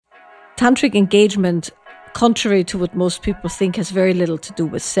Tantric engagement, contrary to what most people think, has very little to do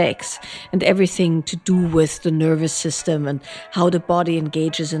with sex and everything to do with the nervous system and how the body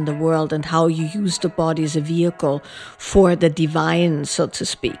engages in the world and how you use the body as a vehicle for the divine, so to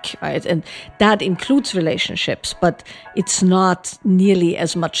speak, right? And that includes relationships, but it's not nearly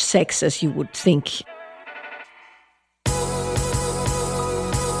as much sex as you would think.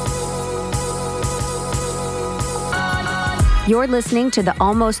 You're listening to the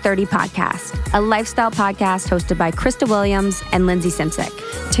Almost 30 podcast, a lifestyle podcast hosted by Krista Williams and Lindsay Simsick.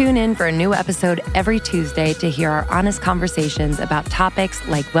 Tune in for a new episode every Tuesday to hear our honest conversations about topics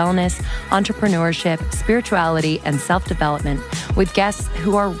like wellness, entrepreneurship, spirituality, and self-development with guests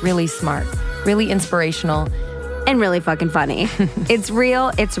who are really smart, really inspirational, and really fucking funny. It's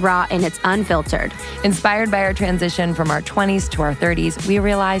real, it's raw, and it's unfiltered. Inspired by our transition from our 20s to our 30s, we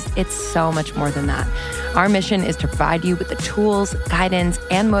realized it's so much more than that. Our mission is to provide you with the tools, guidance,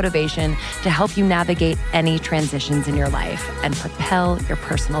 and motivation to help you navigate any transitions in your life and propel your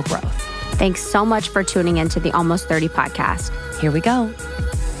personal growth. Thanks so much for tuning into the Almost 30 podcast. Here we go.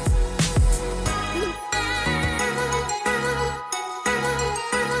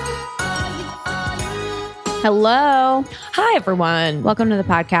 Hello. Hi, everyone. Welcome to the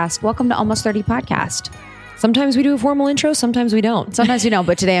podcast. Welcome to Almost 30 podcast. Sometimes we do a formal intro, sometimes we don't. Sometimes you don't,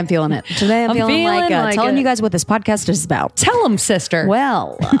 but today I'm feeling it. Today I'm feeling like telling you guys what this podcast is about. Tell them, sister.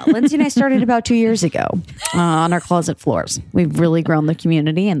 Well, Lindsay and I started about 2 years ago on our closet floors. We've really grown the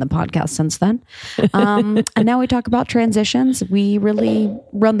community and the podcast since then. And now we talk about transitions. We really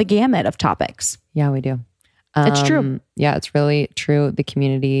run the gamut of topics. Yeah, we do. It's true. Yeah, it's really true. The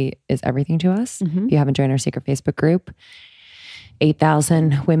community is everything to us. If you haven't joined our secret Facebook group,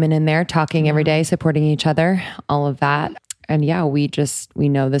 8,000 women in there talking every day, supporting each other, all of that. And yeah, we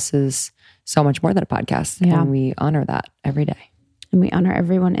know this is so much more than a podcast. Yeah. And we honor that every day. And we honor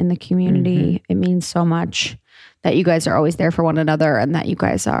everyone in the community. It means so much that you guys are always there for one another and that you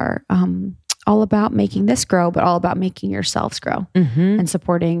guys are all about making this grow, but all about making yourselves grow and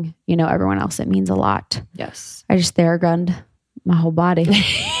supporting, everyone else. It means a lot. Yes. I just Theragunned my whole body.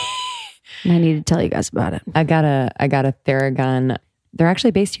 And I need to tell you guys about it. I got a Theragun. They're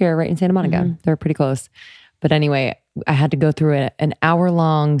actually based here right in Santa Monica. They're pretty close. But anyway, I had to go through an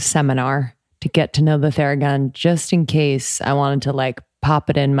hour-long seminar to get to know the Theragun just in case I wanted to pop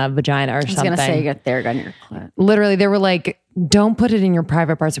it in my vagina or something. I was going to say you got Theragun your clit. Literally, they were like, don't put it in your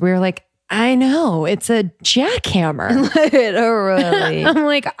private parts. We were like, I know, it's a jackhammer. Literally. I'm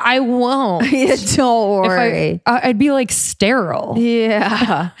like, I won't. Yeah, don't worry. I'd be sterile.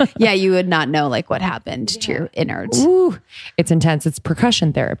 Yeah. Yeah, you would not know what happened to your innards. Ooh, it's intense. It's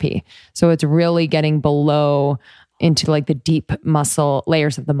percussion therapy. So it's really getting below into the deep muscle,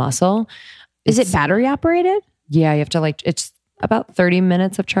 layers of the muscle. Is it battery operated? Yeah, you have to it's about 30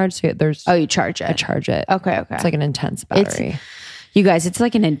 minutes of charge. So you charge it. I charge it. Okay. It's an intense battery. You guys, it's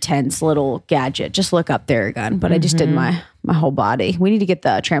an intense little gadget. Just look up Theragun, but I just did my whole body. We need to get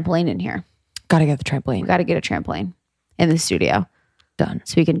the trampoline in here. Got to get the trampoline. Got to get a trampoline in the studio. Done.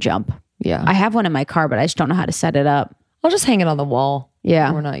 So we can jump. Yeah. I have one in my car, but I just don't know how to set it up. I'll just hang it on the wall.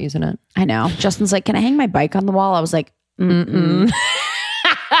 Yeah. We're not using it. I know. Justin's like, can I hang my bike on the wall? I was like, mm-mm.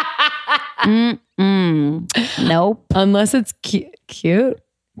 Nope. Unless it's cute.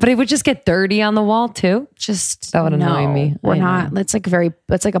 But it would just get dirty on the wall too. That would annoy me. We're not. It's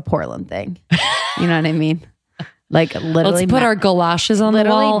like a Portland thing. You know what I mean? Literally. Let's put our galoshes on the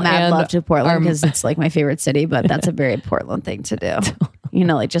wall. Mad love to Portland because it's my favorite city, but that's a very Portland thing to do.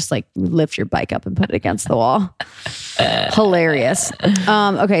 Just lift your bike up and put it against the wall. Hilarious.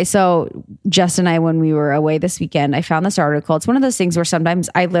 Okay, so Jess and I, when we were away this weekend, I found this article. It's one of those things where sometimes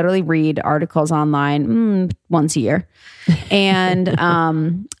I literally read articles online once a year. And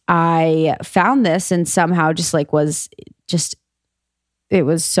I found this and somehow it was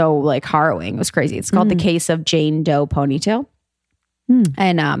so harrowing. It was crazy. It's called The Case of Jane Doe Ponytail.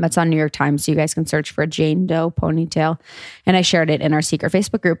 And it's on New York Times, so you guys can search for Jane Doe Ponytail. And I shared it in our secret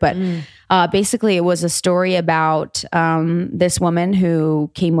Facebook group. But basically, it was a story about this woman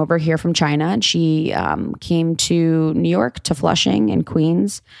who came over here from China, and she came to New York, to Flushing and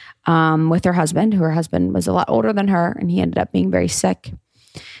Queens with her husband, her husband was a lot older than her, and he ended up being very sick.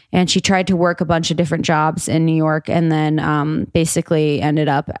 And she tried to work a bunch of different jobs in New York, and then basically ended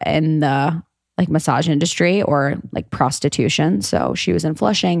up in the massage industry or prostitution. So she was in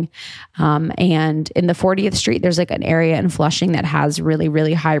Flushing. And in the 40th Street, there's an area in Flushing that has really,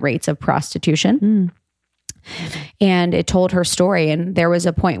 really high rates of prostitution. And it told her story. And there was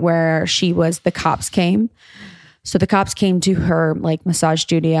a point where the cops came So the cops came to her like massage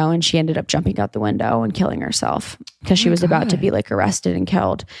studio, and she ended up jumping out the window and killing herself because she was about to be like arrested and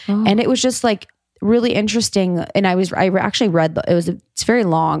killed. And it was just like really interesting. And I actually read, it's a very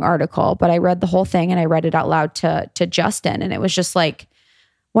long article, but I read the whole thing and I read it out loud to Justin. And it was just like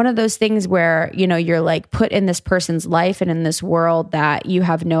one of those things where, you know, you're like put in this person's life and in this world that you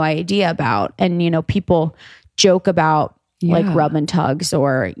have no idea about. And, you know, people joke about like rub and tugs,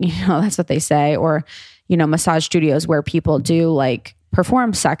 or, you know, that's what they say, or, you know, massage studios where people do like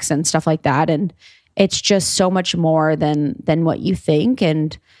perform sex and stuff like that. And it's just so much more than what you think.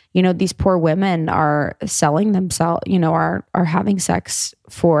 And, you know, these poor women are selling themselves, you know, are having sex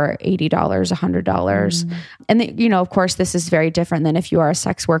for $80, $100. And, you know, of course, this is very different than if you are a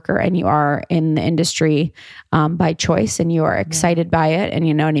sex worker and you are in the industry by choice and you are excited by it. And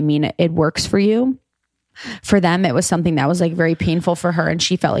you know what I mean? It works for you. For them, it was something that was like very painful for her. And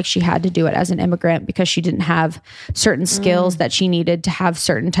she felt like she had to do it as an immigrant because she didn't have certain skills that she needed to have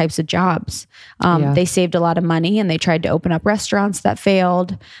certain types of jobs. They saved a lot of money and they tried to open up restaurants that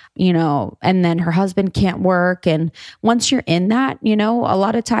failed, you know, and then her husband can't work. And once you're in that, you know, a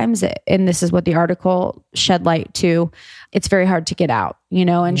lot of times, and this is what the article shed light to, it's very hard to get out, you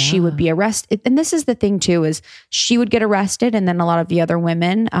know, and she would be arrested. And this is the thing too, is she would get arrested. And then a lot of the other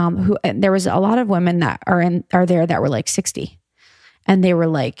women there was a lot of women that are there that were like 60 and they were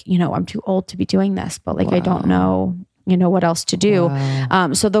like, you know, I'm too old to be doing this, but like, I don't know, you know, what else to do.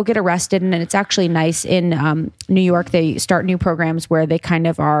 So they'll get arrested. And it's actually nice in New York, they start new programs where they kind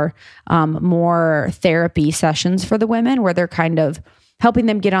of are more therapy sessions for the women, where they're kind of helping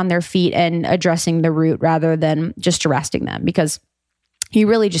them get on their feet and addressing the root rather than just arresting them, because you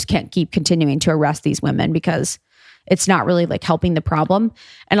really just can't keep continuing to arrest these women because it's not really like helping the problem.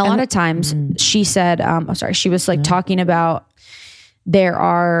 And a lot of times she said, she was like talking about there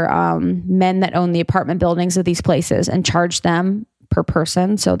are men that own the apartment buildings of these places and charge them per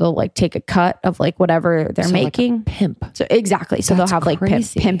person. So they'll like take a cut of like whatever they're making. Like pimp. So exactly. So they'll have like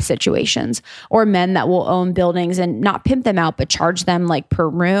pimp situations, or men that will own buildings and not pimp them out, but charge them like per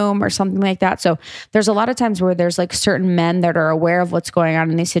room or something like that. So there's a lot of times where there's like certain men that are aware of what's going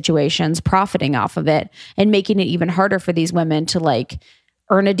on in these situations, profiting off of it and making it even harder for these women to like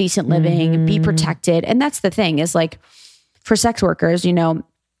earn a decent living, be protected. And that's the thing is like for sex workers, you know,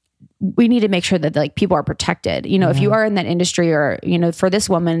 we need to make sure that like people are protected. You know, if you are in that industry, or, you know, for this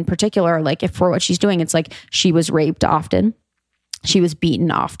woman in particular, like if for what she's doing, it's like she was raped often. She was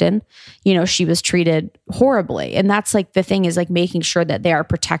beaten often, you know, she was treated horribly. And that's like the thing is like making sure that they are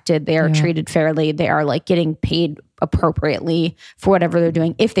protected. They are treated fairly. They are like getting paid appropriately for whatever they're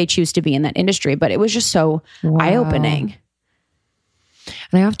doing if they choose to be in that industry. But it was just so eye-opening.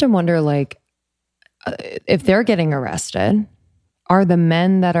 And I often wonder, like, if they're getting arrested, are the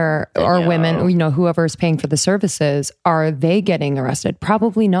men that are women, you know, whoever's paying for the services, are they getting arrested?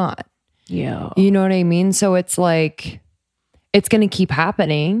 Probably not. Yeah. You know what I mean? So it's like, it's going to keep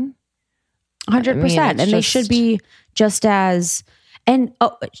happening. 100%. And they should be just as, and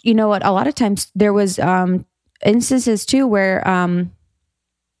you know what? A lot of times there was instances too where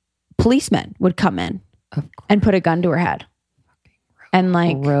policemen would come in and put a gun to her head. And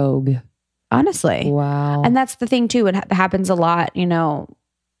like rogue. Honestly. Wow. And that's the thing too. It happens a lot, you know,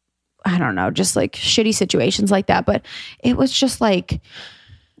 I don't know, just like shitty situations like that. But it was just like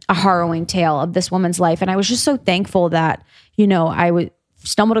a harrowing tale of this woman's life. And I was just so thankful that, you know, I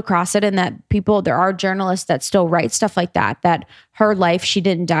stumbled across it, and that there are journalists that still write stuff like that, that her life, she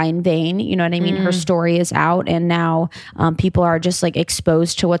didn't die in vain. You know what I mean? Her story is out, and now people are just like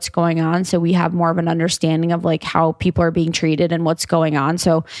exposed to what's going on. So we have more of an understanding of like how people are being treated and what's going on.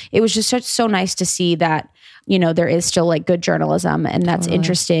 So it was just so nice to see that, you know, there is still like good journalism, and that's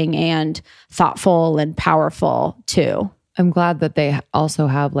interesting and thoughtful and powerful too. I'm glad that they also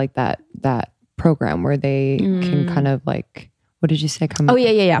have like that program where they can kind of like, what did you say?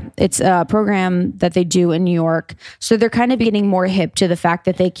 Yeah. It's a program that they do in New York. So they're kind of getting more hip to the fact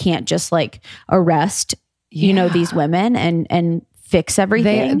that they can't just like arrest, you know, these women and fix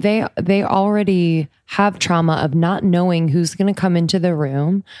everything. They already have trauma of not knowing who's going to come into the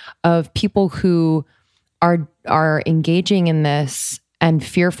room, of people who are engaging in this and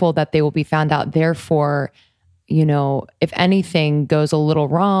fearful that they will be found out. Therefore, you know, if anything goes a little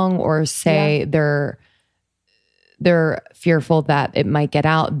wrong, or say they're fearful that it might get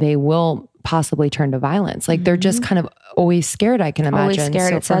out, they will possibly turn to violence. Like they're just kind of always scared, I can imagine. Always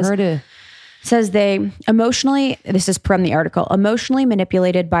scared. So says they emotionally, this is from the article, emotionally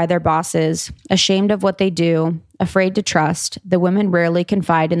manipulated by their bosses, ashamed of what they do, afraid to trust, the women rarely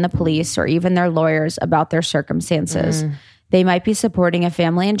confide in the police or even their lawyers about their circumstances. They might be supporting a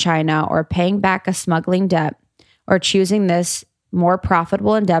family in China or paying back a smuggling debt, or choosing this more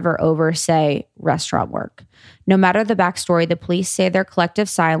profitable endeavor over, say, restaurant work. No matter the backstory, the police say their collective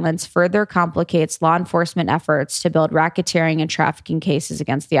silence further complicates law enforcement efforts to build racketeering and trafficking cases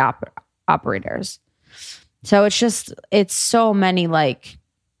against the operators. So it's so many like,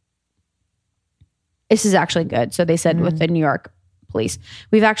 this is actually good. So they said with the New York police,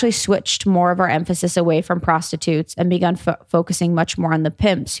 we've actually switched more of our emphasis away from prostitutes and begun focusing much more on the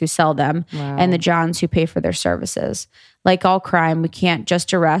pimps who sell them and the Johns who pay for their services. Like all crime, we can't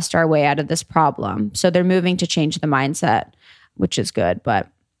just arrest our way out of this problem. So they're moving to change the mindset, which is good. But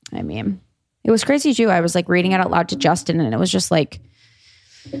I mean, it was crazy too. I was like reading it out loud to Justin, and it was just like,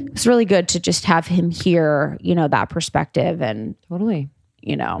 it's really good to just have him hear, that perspective. And totally,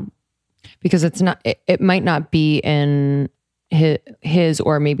 because it's not, it might not be in his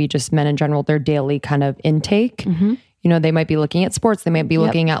or maybe just men in general, their daily kind of intake. They might be looking at sports. They might be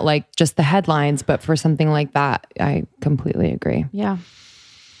looking at like just the headlines, but for something like that, I completely agree. Yeah.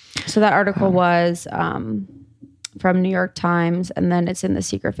 So that article was from New York Times, and then it's in the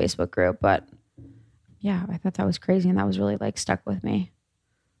secret Facebook group. But yeah, I thought that was crazy, and that was really like stuck with me.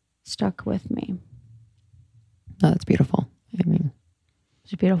 No, that's beautiful. I mean,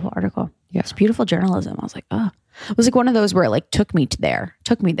 it's a beautiful article. Yeah. It's beautiful journalism. I was like, oh, it was like one of those where it like took me there.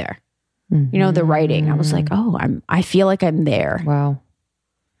 The writing. I was like, oh, I feel like I'm there. Wow.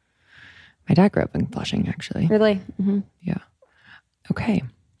 My dad grew up in Flushing, actually. Really? Yeah. Okay.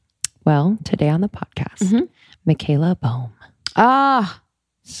 Well, today on the podcast, Michaela Boehm.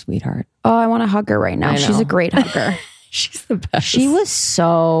 Sweetheart. Oh, I want to hug her right now. She's a great hugger. She's the best. She was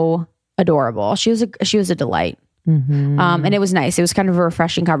so adorable. She was a delight. And it was nice. It was kind of a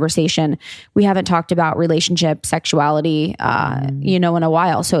refreshing conversation. We haven't talked about relationship, sexuality, in a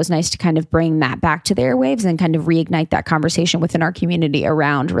while. So it was nice to kind of bring that back to the airwaves and kind of reignite that conversation within our community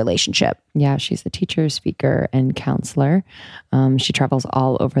around relationship. Yeah, she's a teacher, speaker, and counselor. She travels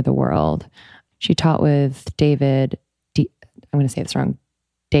all over the world. She taught with David. I'm going to say this wrong.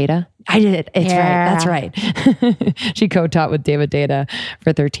 Data. I did it. It's right. That's right. She co-taught with David Data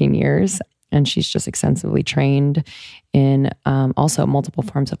for 13 years. And she's just extensively trained in also multiple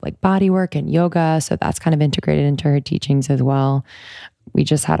forms of like body work and yoga. So that's kind of integrated into her teachings as well. We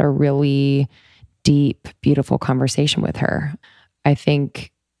just had a really deep, beautiful conversation with her. I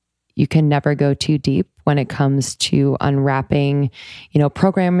think you can never go too deep when it comes to unwrapping,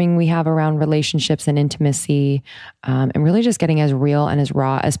 programming we have around relationships and intimacy, and really just getting as real and as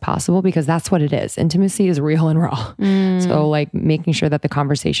raw as possible, because that's what it is. Intimacy is real and raw. So like making sure that the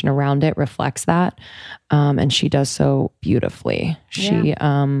conversation around it reflects that. And she does so beautifully. She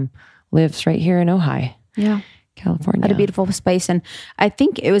lives right here in Ojai. Yeah. California. At a beautiful space. And I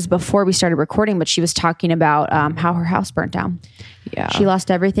think it was before we started recording, but she was talking about how her house burnt down. Yeah. She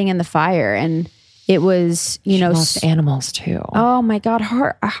lost everything in the fire. And it was, she lost animals too. Oh my God.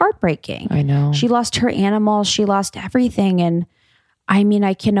 Heartbreaking. I know. She lost her animals. She lost everything. And I mean,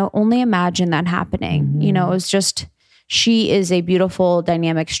 I can only imagine that happening. It was just, she is a beautiful,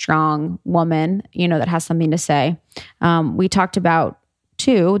 dynamic, strong woman, that has something to say. We talked about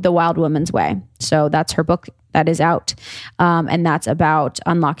too, The Wild Woman's Way. So that's her book that is out. And that's about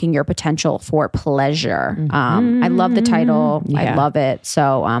unlocking your potential for pleasure. I love the title. Yeah. I love it.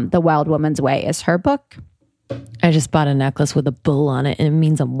 So The Wild Woman's Way is her book. I just bought a necklace with a bull on it, and it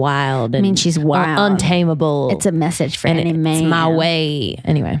means I'm wild. It means she's wild. Untamable. It's a message for any man. It's my way.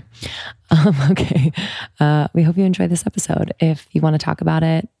 Anyway. Okay. We hope you enjoyed this episode. If you want to talk about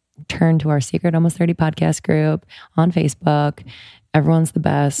it, turn to our Secret Almost 30 podcast group on Facebook. Everyone's the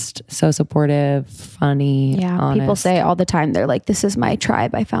best, so supportive, funny, honest. People say all the time, they're like, this is my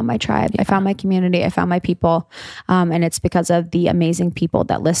tribe. I found my tribe. I found my community. I found my people. And it's because of the amazing people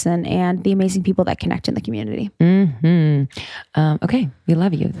that listen and the amazing people that connect in the community. Okay. We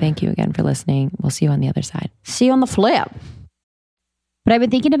love you. Thank you again for listening. We'll see you on the other side. See you on the flip. But I've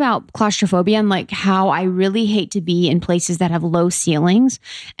been thinking about claustrophobia and like how I really hate to be in places that have low ceilings.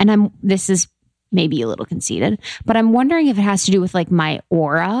 And this is maybe a little conceited, but I'm wondering if it has to do with like my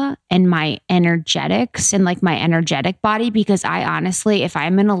aura and my energetics and like my energetic body, because I honestly, if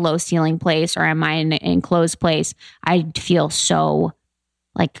I'm in a low ceiling place or am I in an enclosed place, I feel so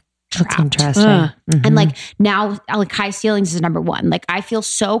like trapped. That's interesting. And like now, like high ceilings is number one. Like I feel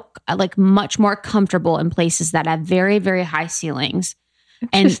so like much more comfortable in places that have very, very high ceilings.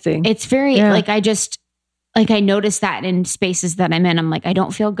 Interesting. And it's very like I notice that in spaces that I'm in, I'm like, I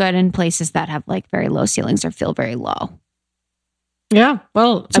don't feel good in places that have like very low ceilings or feel very low. Yeah.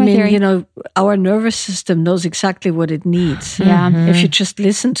 Well, That's my theory. Our nervous system knows exactly what it needs. Yeah. If you just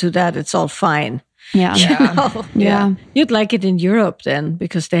listen to that, it's all fine. Yeah. Yeah. You'd like it in Europe then,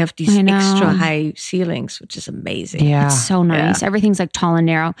 because they have these I know. extra high ceilings, which is amazing. Yeah. It's so nice. Everything's like tall and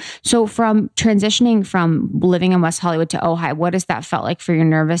narrow. So from transitioning from living in West Hollywood to Ojai, what has that felt like for your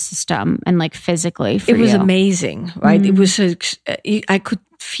nervous system and like physically for It was you? amazing, right? It was, I could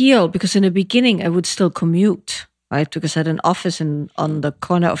feel, because in the beginning I would still commute, right? Because I had an office on the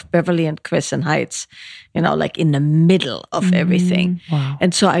corner of Beverly and Crescent Heights, like in the middle of everything. Wow.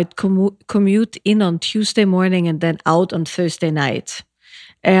 And so I'd commute in on Tuesday morning and then out on Thursday night.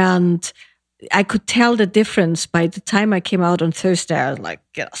 And I could tell the difference by the time I came out on Thursday. I was like,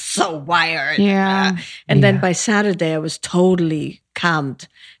 so wired. Yeah. And then by Saturday, I was totally calmed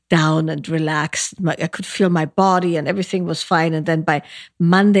down and relaxed. I could feel my body and everything was fine. And then by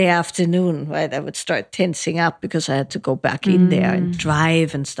Monday afternoon, right, I would start tensing up because I had to go back in there and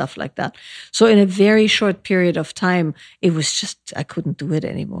drive and stuff like that. So in a very short period of time, it was just, I couldn't do it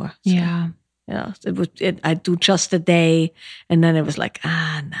anymore. So, Yeah. I'd do just a day. And then it was like,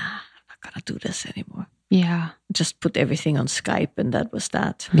 nah, I'm not going to do this anymore. Yeah. Just put everything on Skype and that was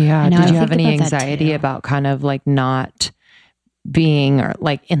that. Yeah. I know, Did I you have think any about that anxiety too. about kind of like not being or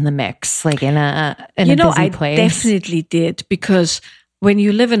like in the mix, like in a busy I place? definitely did, because when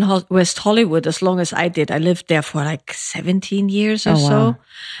you live in West Hollywood, as long as I did, I lived there for like 17 years or so. wow.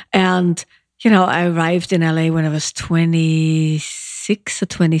 And, I arrived in LA when I was 26 or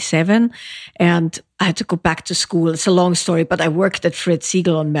 27 and I had to go back to school. It's a long story, but I worked at Fred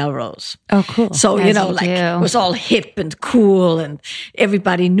Siegel on Melrose. Oh, cool. So, As you like do. it was all hip and cool and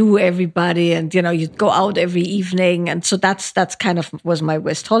everybody knew everybody and, you'd go out every evening. And so that's kind of was my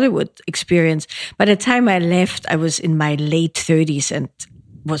West Hollywood experience. By the time I left, I was in my late 30s and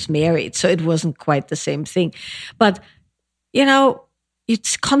was married. So it wasn't quite the same thing. But,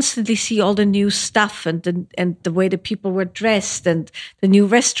 you'd constantly see all the new stuff and the way the people were dressed and the new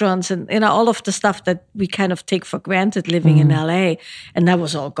restaurants and, all of the stuff that we kind of take for granted living in LA. And that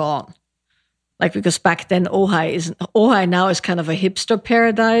was all gone. Like, because back then Ojai now is kind of a hipster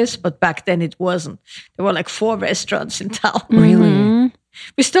paradise, but back then it wasn't. There were like 4 restaurants in town. Really?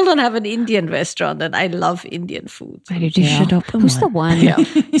 We still don't have an Indian restaurant, and I love Indian food. I do too. You should open Who's one. the one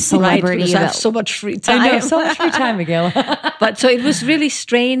Right, celebrity because I have that so much free time. I know, so much free time, Michaela. But so it was really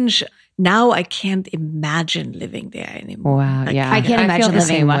strange. Now I can't imagine living there anymore. Wow. Yeah. I can't feel imagine the living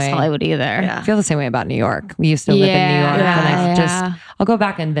same in West way. Hollywood either. Yeah. I feel the same way about New York. We used to live in New York, and Yeah. I'll go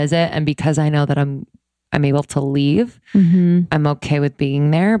back and visit, and because I know that I'm able to leave, I'm okay with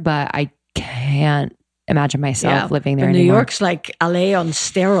being there, but I can't imagine myself living there And New anymore. York's like LA on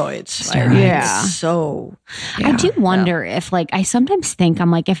steroids. Right? Yeah. It's so. I do wonder if, like, I sometimes think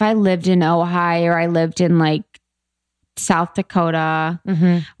I'm like, if I lived in Ojai or I lived in like South Dakota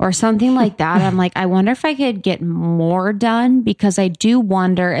or something like that, I'm like, I wonder if I could get more done, because I do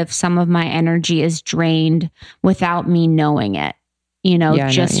wonder if some of my energy is drained without me knowing it. Yeah, I know what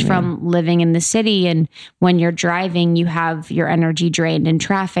just you from living in the city. And when you're driving, you have your energy drained in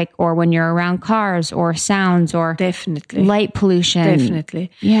traffic, or when you're around cars or sounds or Definitely. light pollution. Definitely.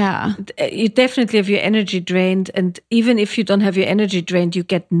 Yeah. You definitely have your energy drained. And even if you don't have your energy drained, you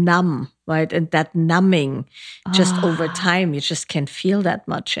get numb, right? And that numbing just over time, you just can't feel that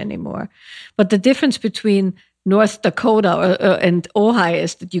much anymore. But the difference between North Dakota and Ojai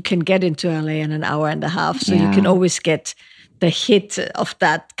is that you can get into LA in an hour and a half. So you can always get the hit of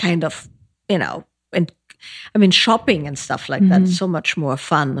that kind of, and I mean, shopping and stuff like that is so much more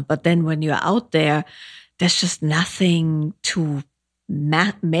fun. But then when you're out there, there's just nothing to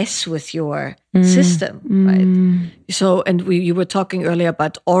mess with your system, right? So, and you were talking earlier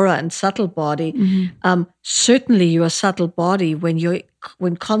about aura and subtle body. Certainly your subtle body,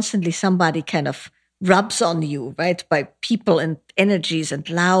 when constantly somebody kind of rubs on you, right, by people and energies and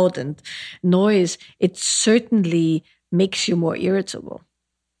loud and noise, it certainly makes you more irritable.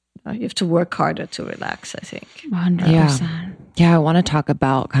 You have to work harder to relax, I think. 100%. Yeah, I want to talk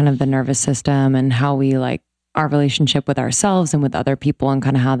about kind of the nervous system and how we like our relationship with ourselves and with other people and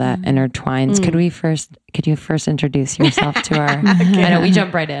kind of how that intertwines. Could you first introduce yourself to our, I know we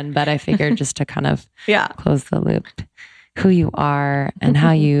jump right in, but I figured just to kind of close the loop, who you are and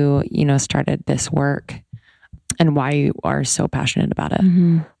how you started this work and why you are so passionate about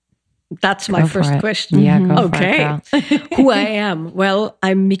it. That's my first question. Yeah, go okay. for it, girl. Who I am? Well,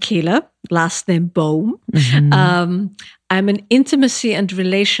 I'm Michaela, last name Boehm. I'm an intimacy and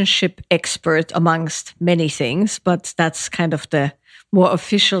relationship expert amongst many things, but that's kind of the more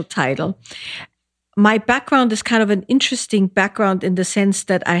official title. My background is kind of an interesting background in the sense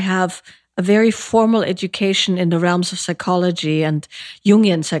that I have a very formal education in the realms of psychology and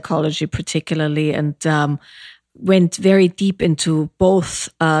Jungian psychology particularly. And went very deep into both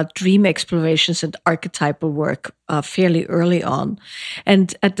dream explorations and archetypal work fairly early on.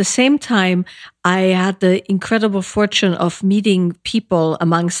 And at the same time, I had the incredible fortune of meeting people,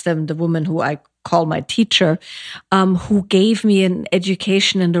 amongst them the woman who I call my teacher, who gave me an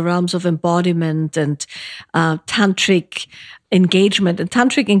education in the realms of embodiment and tantric engagement. And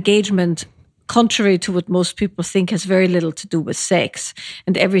tantric engagement, contrary to what most people think, has very little to do with sex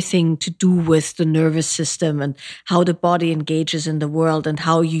and everything to do with the nervous system and how the body engages in the world and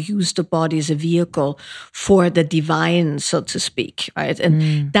how you use the body as a vehicle for the divine, so to speak, right?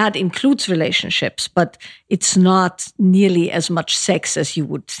 And that includes relationships, but it's not nearly as much sex as you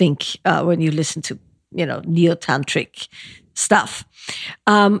would think when you listen to, neo-tantric stuff.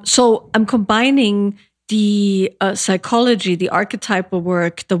 So I'm combining the psychology, the archetypal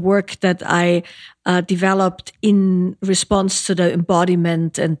work, the work that I developed in response to the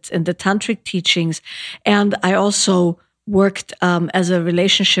embodiment and the tantric teachings. And I also worked as a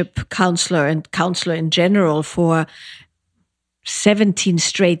relationship counselor and counselor in general for 17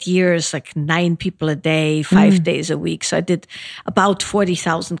 straight years, like 9 people a day, 5 days a week. So I did about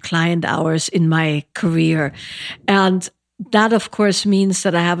 40,000 client hours in my career. And that, of course, means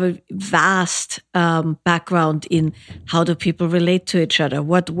that I have a vast background in how do people relate to each other,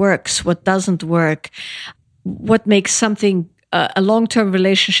 what works, what doesn't work, what makes something a long-term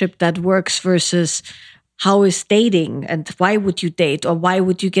relationship that works versus how is dating and why would you date or why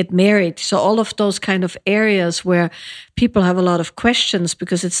would you get married? So all of those kind of areas where people have a lot of questions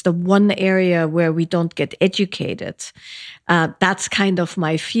because it's the one area where we don't get educated. That's kind of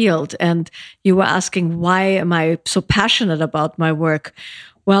my field. And you were asking, why am I so passionate about my work?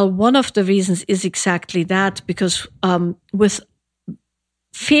 Well, one of the reasons is exactly that, because with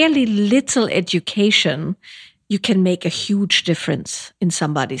fairly little education, you can make a huge difference in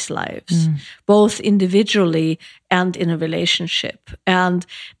somebody's lives, both individually and in a relationship. And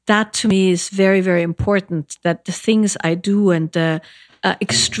that to me is very, very important, that the things I do and the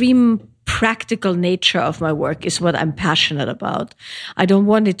extreme practical nature of my work is what I'm passionate about. I don't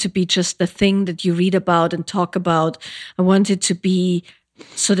want it to be just the thing that you read about and talk about. I want it to be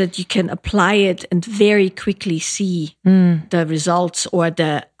so that you can apply it and very quickly see the results or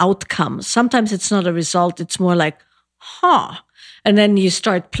the outcomes. Sometimes it's not a result, it's more like, and then you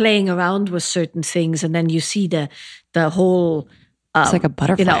start playing around with certain things and then you see the whole... it's like a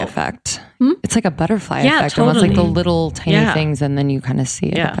butterfly effect. It's like a butterfly effect. Totally. It's like the little tiny things and then you kind of see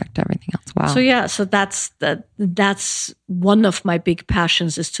it affect everything else. Wow. So that's one of my big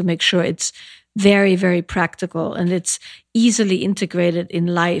passions, is to make sure it's very, very practical and it's easily integrated in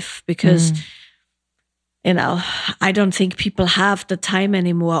life, because I don't think people have the time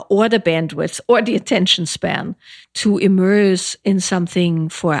anymore or the bandwidth or the attention span to immerse in something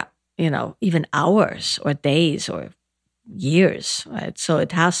for, even hours or days or years, right? So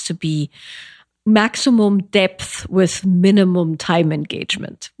it has to be maximum depth with minimum time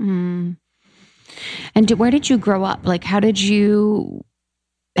engagement. And where did you grow up? Like, how did you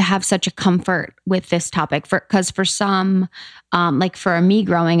have such a comfort with this topic? Because for some, like for me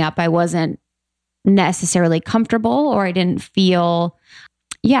growing up, I wasn't necessarily comfortable, or I didn't feel,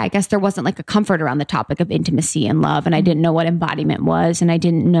 I guess there wasn't like a comfort around the topic of intimacy and love. And I didn't know what embodiment was, and I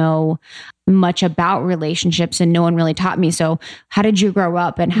didn't know much about relationships, and no one really taught me. So how did you grow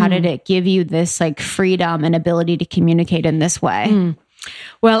up, and how did it give you this like freedom and ability to communicate in this way?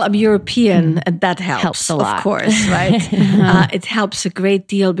 Well, I'm European, and that helps a lot, of course, right? It helps a great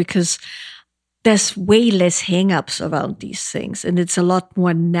deal because there's way less hang-ups around these things, and it's a lot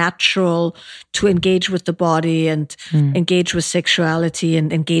more natural to engage with the body and engage with sexuality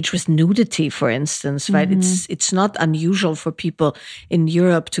and engage with nudity, for instance, right? It's not unusual for people in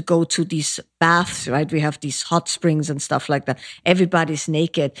Europe to go to these baths, right? We have these hot springs and stuff like that. Everybody's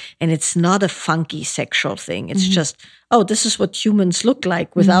naked, and it's not a funky sexual thing. It's just, this is what humans look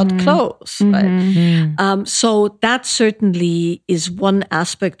like without clothes, right? So that certainly is one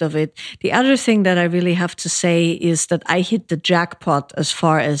aspect of it. The other thing that I really have to say is that I hit the jackpot as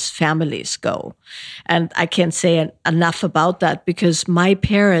far as families go. And I can't say enough about that, because my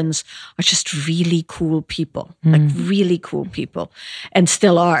parents are just really cool people, like really cool people, and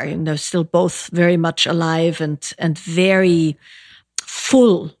still are. And they're still both very much alive and very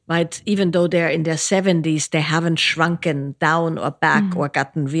full, right? Even though they're in their 70s, they haven't shrunken down or back or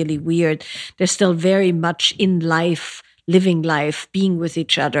gotten really weird. They're still very much in life, living life, being with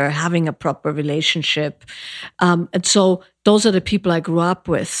each other, having a proper relationship. And so those are the people I grew up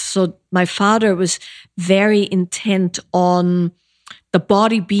with. So my father was very intent on the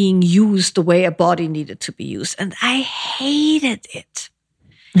body being used the way a body needed to be used. And I hated it.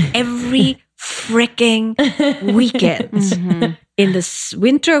 Every freaking weekends. In the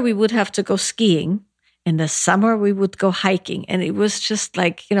winter, we would have to go skiing. In the summer, we would go hiking. And it was just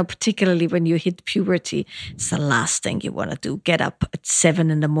like, particularly when you hit puberty, it's the last thing you want to do. Get up at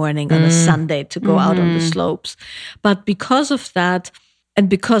 7 a.m. on a Sunday to go out on the slopes. But because of that, and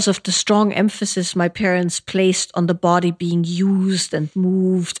because of the strong emphasis my parents placed on the body being used and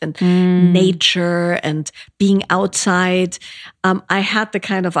moved and nature and being outside, I had the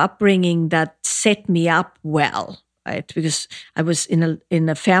kind of upbringing that set me up well, right? Because I was in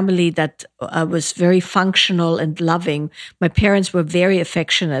a family that was very functional and loving. My parents were very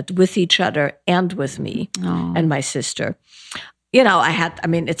affectionate with each other and with me and my sister.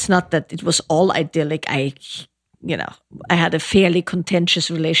 It's not that it was all idyllic. I had a fairly contentious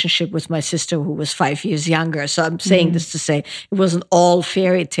relationship with my sister who was 5 years younger. So I'm saying this to say it wasn't all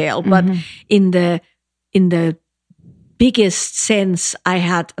fairy tale, but in the biggest sense, I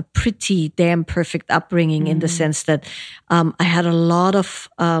had a pretty damn perfect upbringing in the sense that I had a lot of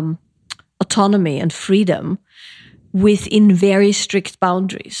autonomy and freedom within very strict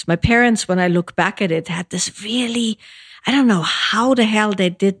boundaries. My parents, when I look back at it, had this really, I don't know how the hell they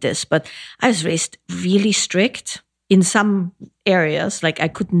did this, but I was raised really strict in some areas. Like I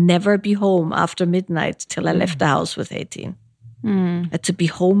could never be home after midnight till I left the house with 18. I had to be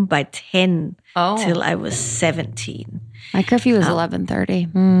home by 10 till I was 17. My curfew was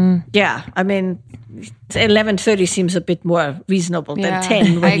 11:30. Yeah, 11:30 seems a bit more reasonable than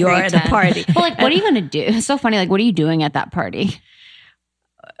 10 when you are at a party. Well, what are you going to do? It's so funny. Like, what are you doing at that party?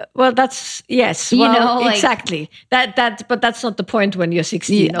 Well, that's yes. Exactly. But that's not the point when you're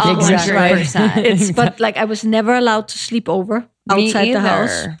 16. Yeah, exactly. Right? But like I was never allowed to sleep over outside the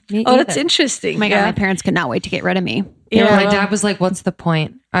house. That's interesting. My God, my parents could not wait to get rid of me. My dad was like, "What's the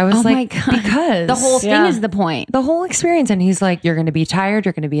point?" I was like, "Because the whole thing is the point, the whole experience." And he's like, "You're going to be tired.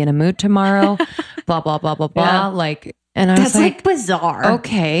 You're going to be in a mood tomorrow." Blah blah blah blah blah. Yeah. Like, and I was like bizarre.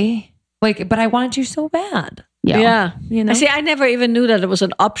 Okay, but I wanted you so bad. Yeah. See, I never even knew that it was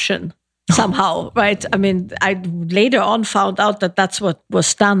an option somehow, right? I later on found out that that's what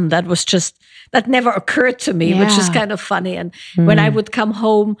was done. That never occurred to me, which is kind of funny. And when I would come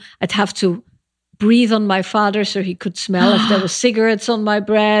home, I'd have to breathe on my father so he could smell if there were cigarettes on my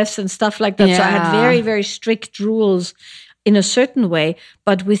breath and stuff like that. So I had very, very strict rules in a certain way,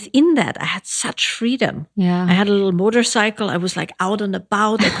 but within that, I had such freedom. Yeah. I had a little motorcycle. I was like out and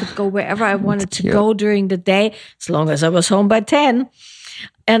about. I could go wherever I wanted to go during the day, as long as I was home by 10.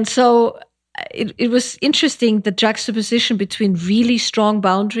 And so it was interesting, the juxtaposition between really strong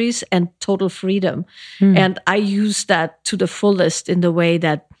boundaries and total freedom. And I used that to the fullest in the way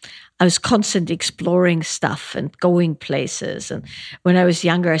that I was constantly exploring stuff and going places. And when I was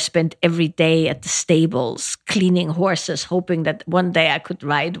younger, I spent every day at the stables cleaning horses, hoping that one day I could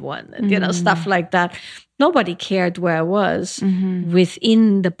ride one and, stuff like that. Nobody cared where I was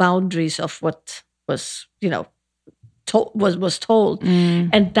within the boundaries of what was, was told.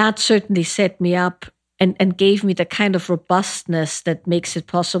 And that certainly set me up and gave me the kind of robustness that makes it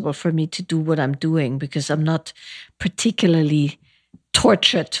possible for me to do what I'm doing, because I'm not particularly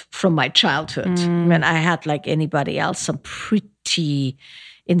tortured from my childhood. I had, like anybody else, some pretty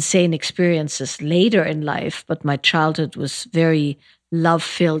insane experiences later in life, but my childhood was very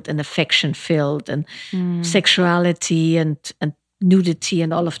love-filled and affection-filled, and sexuality and nudity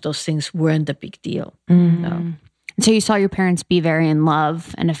and all of those things weren't a big deal. So you saw your parents be very in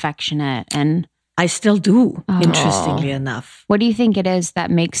love and affectionate, and I still do, interestingly enough. What do you think it is that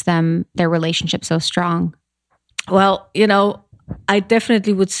makes their relationship so strong? Well, I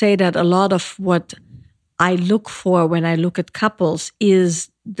definitely would say that a lot of what I look for when I look at couples is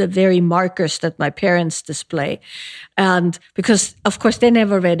the very markers that my parents display. And because, of course, they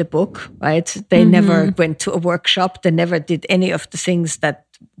never read a book, right? They never went to a workshop. They never did any of the things that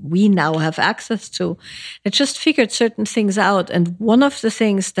we now have access to. They just figured certain things out. And one of the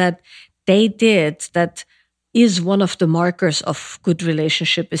things that they did that is one of the markers of good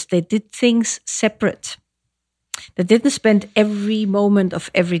relationship is they did things separate. They didn't spend every moment of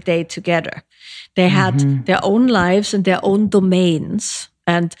every day together. They had their own lives and their own domains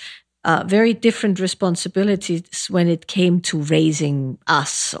and very different responsibilities when it came to raising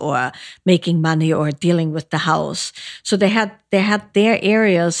us or making money or dealing with the house. So they had their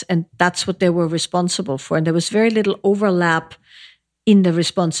areas, and that's what they were responsible for. And there was very little overlap in the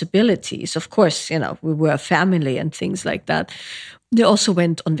responsibilities. Of course, we were a family and things like that. They also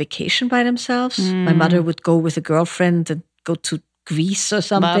went on vacation by themselves. My mother would go with a girlfriend and go to Greece or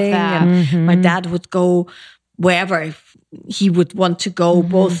something. And my dad would go wherever he would want to go,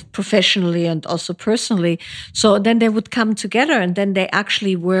 both professionally and also personally. So then they would come together, and then they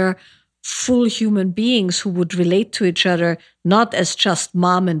actually were full human beings who would relate to each other, not as just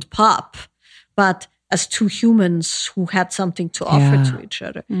mom and pop, but as two humans who had something to offer to each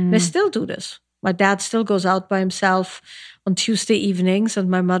other. They still do this. My dad still goes out by himself on Tuesday evenings, and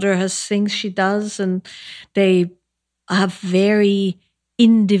my mother has things she does, and they have very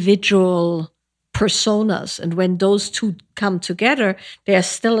individual personas. And when those two come together, they are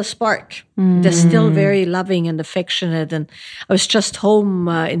still a spark. They're still very loving and affectionate. And I was just home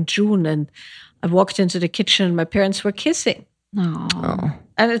in June, and I walked into the kitchen, and my parents were kissing. Oh.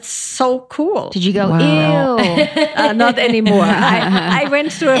 And it's so cool. Did you go, ew? Not anymore. I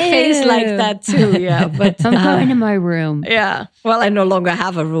went through a phase like that too. Yeah, but I'm going to my room. Yeah. Well, I no longer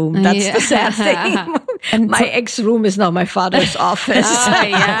have a room. That's the sad thing. My ex-room is now my father's office. Oh,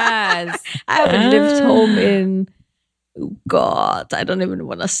 yes. I haven't lived home in, oh God, I don't even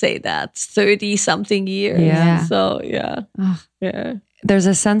want to say that, 30-something years. Yeah. So, yeah. Yeah. There's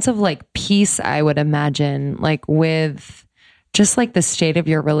a sense of like peace, I would imagine, like with just like the state of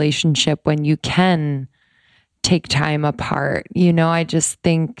your relationship when you can take time apart. You know, I just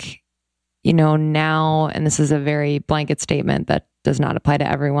think, you know, now, and this is a very blanket statement that does not apply to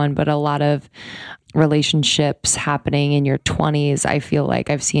everyone, but a lot of relationships happening in your 20s, I feel like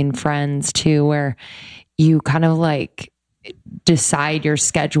I've seen friends too, where you kind of like decide your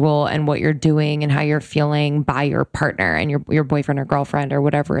schedule and what you're doing and how you're feeling by your partner and your boyfriend or girlfriend or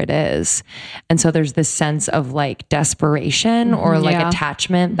whatever it is. And so there's this sense of like desperation or like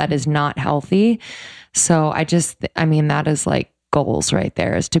attachment that is not healthy. So I mean, that is like goals right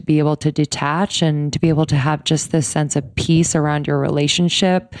there, is to be able to detach and to be able to have just this sense of peace around your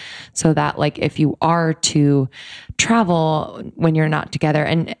relationship, so that like if you are to travel when you're not together,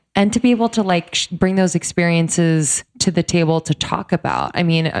 and to be able to like bring those experiences to the table to talk about. I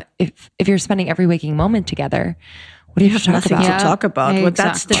mean, if you're spending every waking moment together, what do you have to talk nothing about? to talk about. Well,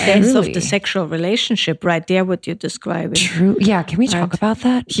 that's the death of the sexual relationship right there, what you're describing. True. Yeah. Can we talk about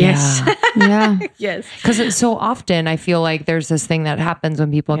that? Yes. Yeah. Yes. Because so often I feel like there's this thing that happens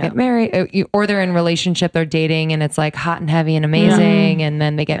when people get married, or they're in relationship, they're dating, and it's like hot and heavy and amazing. And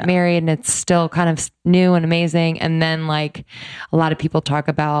then they get married and it's still kind of new and amazing. And then like a lot of people talk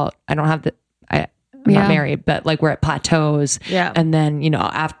about, I'm not married, but like we're at plateaus. Yeah. And then, you know,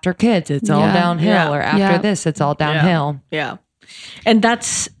 after kids, it's all downhill, or after this, it's all downhill. Yeah. And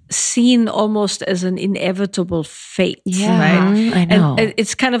that's seen almost as an inevitable fate. Right? I know. And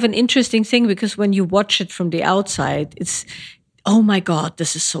it's kind of an interesting thing, because when you watch it from the outside, it's, oh my God,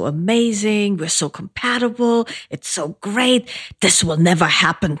 this is so amazing. We're so compatible. It's so great. This will never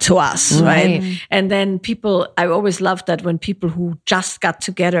happen to us, right? And then I always love that when people who just got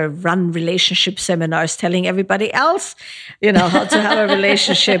together run relationship seminars telling everybody else, you know, how to have a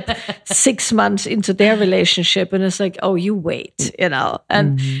relationship 6 months into their relationship. And it's like, oh, you wait, you know,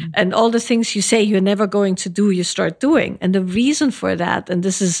 and all the things you say you're never going to do, you start doing. And the reason for that, and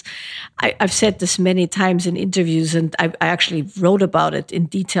this is, I've said this many times in interviews, and I actually wrote about it in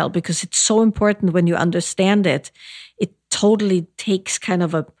detail because it's so important. When you understand it, it totally takes kind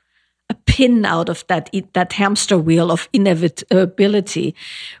of a pin out of that hamster wheel of inevitability,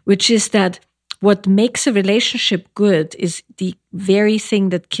 which is that what makes a relationship good is the very thing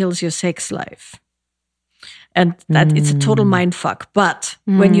that kills your sex life. And that it's a total mindfuck. But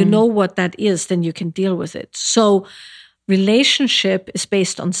when you know what that is, then you can deal with it. So relationship is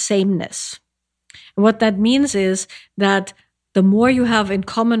based on sameness. And what that means is that the more you have in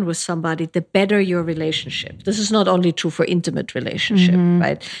common with somebody, the better your relationship. This is not only true for intimate relationship,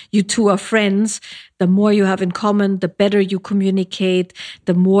 right? You two are friends. The more you have in common, the better you communicate,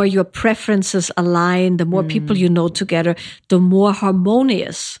 the more your preferences align, the more people you know together, the more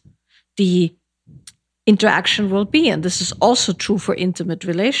harmonious the interaction will be. And this is also true for intimate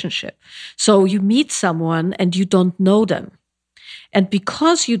relationship. So you meet someone and you don't know them. And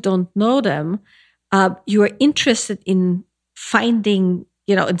because you don't know them, you are interested in finding,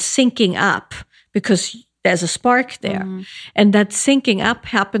 you know, and syncing up, because there's a spark there. And that syncing up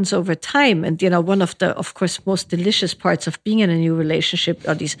happens over time. And, you know, one of the, of course, most delicious parts of being in a new relationship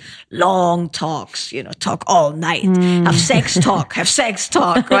are these long talks, you know, talk all night, have sex talk,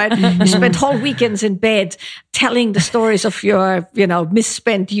 right? You spend whole weekends in bed telling the stories of your, you know,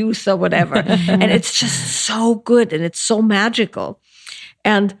 misspent youth or whatever. And it's just so good and it's so magical.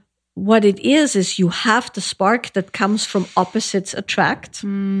 And what it is you have the spark that comes from opposites attract,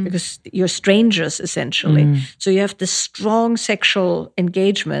 because you're strangers essentially. So you have this strong sexual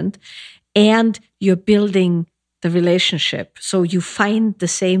engagement and you're building the relationship. So you find the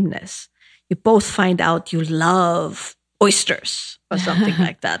sameness. You both find out you love oysters or something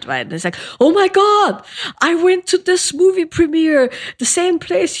like that, right? And it's like, oh my God, I went to this movie premiere, the same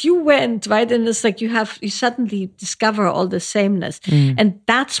place you went, right? And it's like you suddenly discover all the sameness. And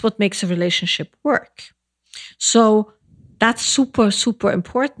that's what makes a relationship work. So that's super, super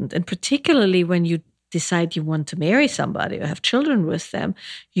important. And particularly when you decide you want to marry somebody or have children with them,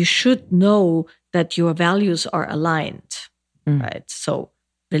 you should know that your values are aligned, right? So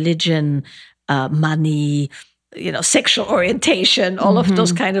religion, money, sexual orientation, all of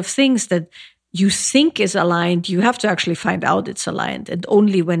those kind of things that you think is aligned, you have to actually find out it's aligned. And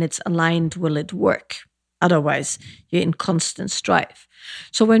only when it's aligned will it work. Otherwise, you're in constant strife.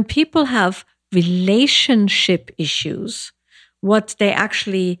 So when people have relationship issues, what they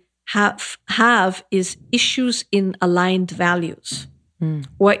actually have is issues in aligned values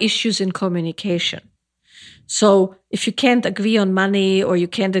or issues in communication. So if you can't agree on money, or you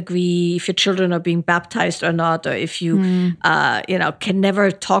can't agree if your children are being baptized or not, or if you, can never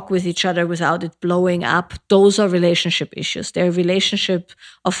talk with each other without it blowing up, those are relationship issues. They're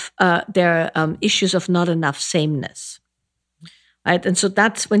issues of not enough sameness, right? And so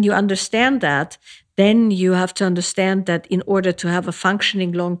that's when you understand that, then you have to understand that in order to have a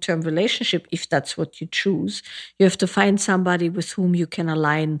functioning long-term relationship, if that's what you choose, you have to find somebody with whom you can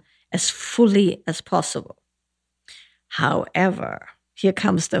align as fully as possible. However, here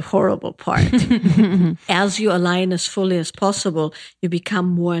comes the horrible part. As you align as fully as possible, you become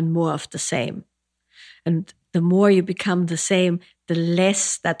more and more of the same. And the more you become the same, the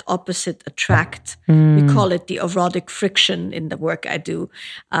less that opposite attract. We call it the erotic friction in the work I do,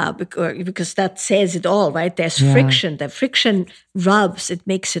 because that says it all, right? There's friction. The friction rubs, it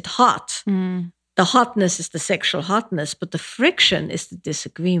makes it hot. The hotness is the sexual hotness, but the friction is the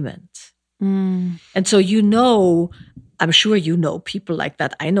disagreement. And so I'm sure you know people like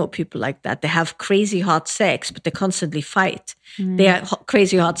that. I know people like that. They have crazy hot sex, but they constantly fight. Their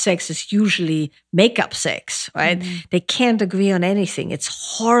crazy hot sex is usually makeup sex, right? They can't agree on anything. It's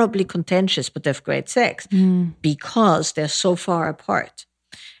horribly contentious, but they have great sex because they're so far apart.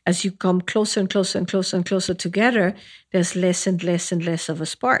 As you come closer and closer and closer and closer together, there's less and less and less of a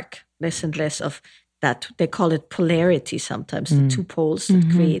spark, less and less of that. They call it polarity sometimes, the two poles that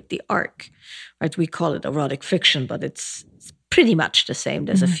create the arc, right? We call it erotic friction, but it's pretty much the same.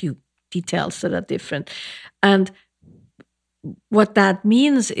 There's a few details that are different. And what that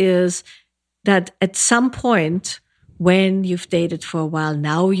means is that at some point, when you've dated for a while,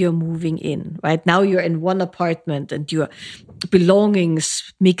 now you're moving in, right? Now you're in one apartment and your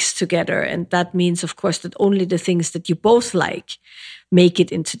belongings mixed together. And that means, of course, that only the things that you both like make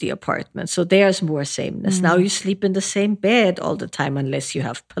it into the apartment. So there's more sameness. Now you sleep in the same bed all the time, unless you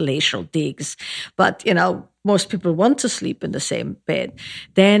have palatial digs. But, most people want to sleep in the same bed.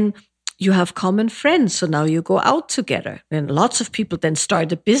 Then you have common friends. So now you go out together. And lots of people then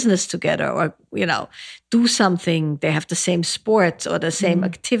start a business together or, do something. They have the same sport or the same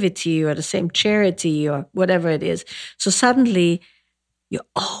activity or the same charity or whatever it is. So suddenly you're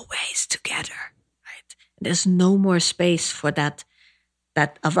always together, right? There's no more space for that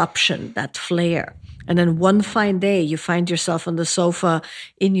eruption, that flare. And then one fine day, you find yourself on the sofa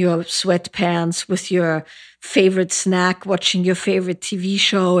in your sweatpants with your favorite snack, watching your favorite TV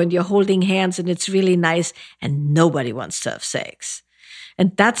show, and you're holding hands, and it's really nice, and nobody wants to have sex.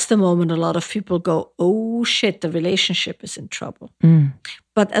 And that's the moment a lot of people go, oh shit, the relationship is in trouble.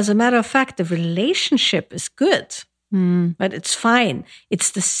 But as a matter of fact, the relationship is good. But it's fine.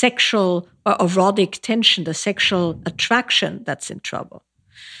 It's the sexual or erotic tension, the sexual attraction that's in trouble.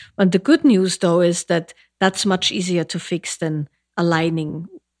 And the good news, though, is that that's much easier to fix than aligning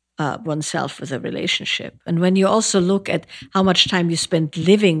oneself with a relationship. And when you also look at how much time you spend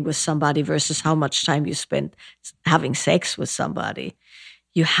living with somebody versus how much time you spend having sex with somebody,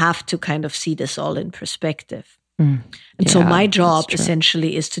 you have to kind of see this all in perspective. And so my job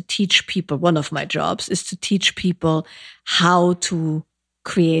essentially is to teach people, one of my jobs is to teach people how to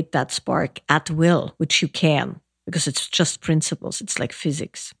create that spark at will, which you can, because it's just principles. It's like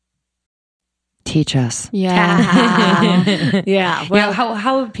physics. Teach us. Yeah. Yeah. Well,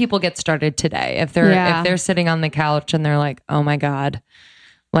 how would people get started today if they're sitting on the couch and they're like, oh my God,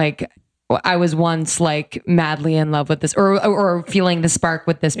 like I was once like madly in love with this or feeling the spark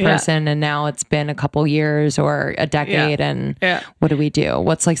with this person. And now it's been a couple years or a decade. And what do we do?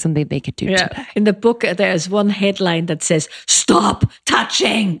 What's like something they could do today? In the book, there's one headline that says, stop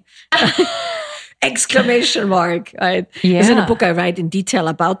touching. Exclamation mark, right? Yeah. Because in the book I write in detail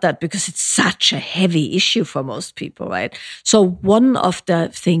about that because it's such a heavy issue for most people, right? So one of the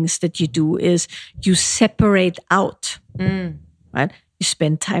things that you do is you separate out, right? You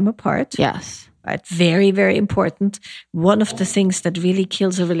spend time apart. Yes. right? Very, very important. One of the things that really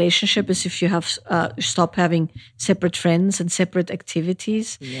kills a relationship is if you have stop having separate friends and separate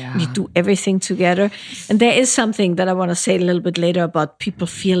activities. Yeah. You do everything together. And there is something that I want to say a little bit later about people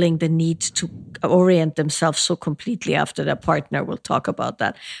feeling the need to orient themselves so completely after their partner. We'll talk about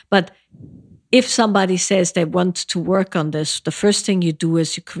that. But if somebody says they want to work on this, the first thing you do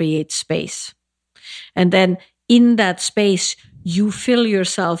is you create space. And then in that space, you fill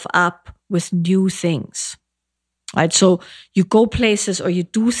yourself up with new things, right? So you go places or you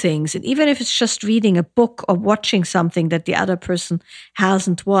do things. And even if it's just reading a book or watching something that the other person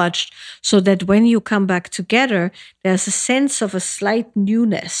hasn't watched, so that when you come back together, there's a sense of a slight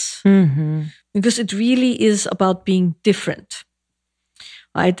newness, because it really is about being different,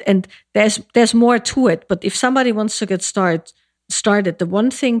 right? And there's more to it. But if somebody wants to get started, the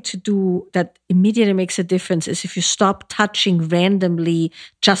one thing to do that immediately makes a difference is if you stop touching randomly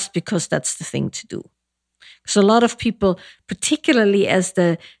just because that's the thing to do. Because a lot of people, particularly as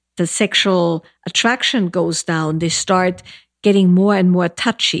the sexual attraction goes down, they start getting more and more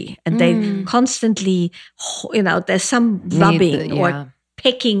touchy, and they constantly, there's some rubbing or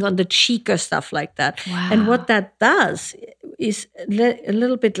pecking on the cheek or stuff like that. Wow. And what that does is a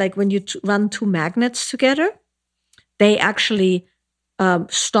little bit like when you run two magnets together, they actually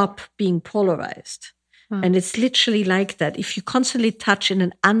stop being polarized. And it's literally like that. If you constantly touch in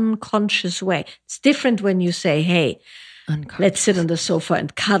an unconscious way, it's different when you say, hey, let's sit on the sofa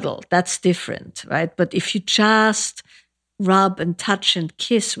and cuddle. That's different, right? But if you just rub and touch and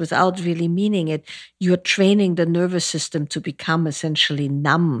kiss without really meaning it, you're training the nervous system to become essentially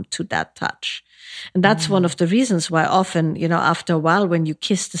numb to that touch. And that's one of the reasons why often, after a while, when you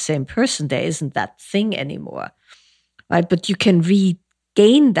kiss the same person, there isn't that thing anymore. Right? But you can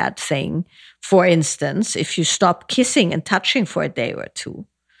regain that thing, for instance, if you stop kissing and touching for a day or two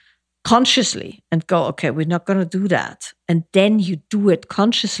consciously and go, okay, we're not going to do that. And then you do it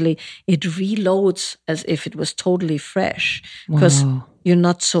consciously, it reloads as if it was totally fresh because you're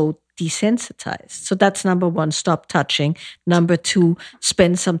not so desensitized. So that's number one, stop touching. Number two,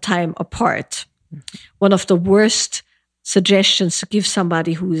 spend some time apart. One of the worst suggestions to give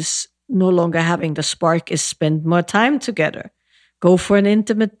somebody who is no longer having the spark is spend more time together. Go for an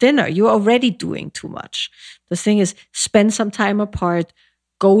intimate dinner. You're already doing too much. The thing is, spend some time apart,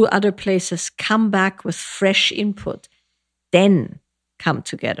 go other places, come back with fresh input, then come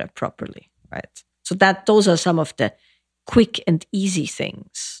together properly, right? So those are some of the quick and easy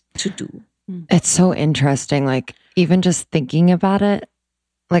things to do. It's so interesting. Like, even just thinking about it,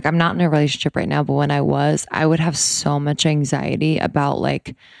 like, I'm not in a relationship right now, but when I would have so much anxiety about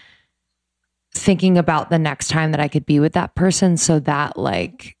like thinking about the next time that I could be with that person so that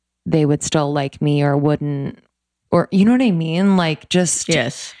like they would still like me or wouldn't, or you know what I mean? Like, just,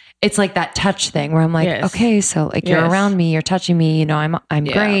 yes, it's like that touch thing where I'm like, yes, okay, so like you're around me, you're touching me, I'm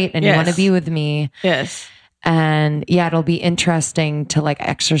great and you want to be with me. Yes. And yeah, it'll be interesting to like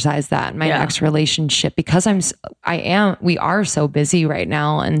exercise that in my next relationship because we are so busy right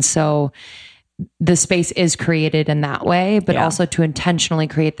now. And so the space is created in that way, but also to intentionally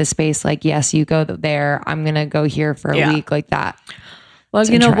create the space. Like, yes, you go there, I'm going to go here for a week, like that. Well,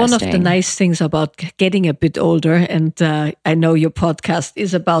 one of the nice things about getting a bit older, and I know your podcast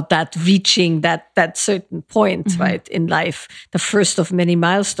is about that, reaching that certain point, right, in life, the first of many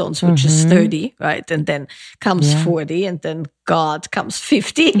milestones, which is 30, right? And then comes 40, and then God comes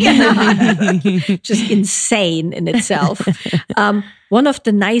 50, just insane in itself. One of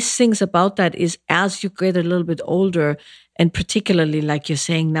the nice things about that is as you get a little bit older, and particularly, like you're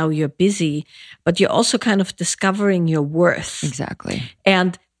saying, now you're busy, but you're also kind of discovering your worth. Exactly.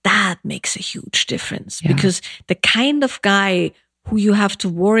 And that makes a huge difference because the kind of guy who you have to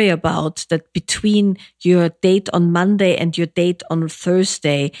worry about that between your date on Monday and your date on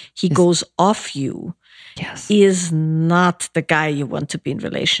Thursday, he goes off you, is not the guy you want to be in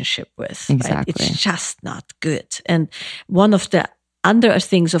relationship with. Exactly. Right? It's just not good. And one of the other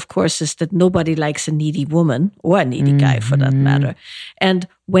things, of course, is that nobody likes a needy woman or a needy guy for that matter. And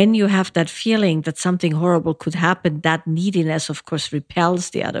when you have that feeling that something horrible could happen, that neediness, of course, repels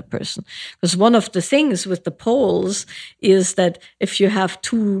the other person. Because one of the things with the poles is that if you have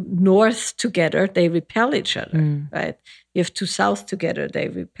two north together, they repel each other, right? You have two south together, they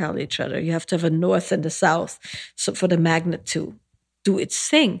repel each other. You have to have a north and a south, so for the magnet to do its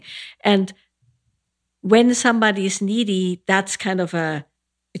thing. And when somebody is needy, that's kind of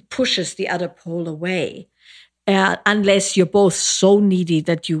it pushes the other pole away. Unless you're both so needy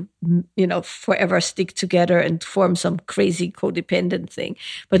that you forever stick together and form some crazy codependent thing.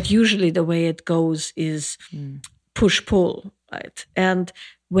 But usually the way it goes is push-pull, right? And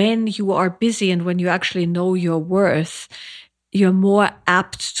when you are busy and when you actually know your worth, you're more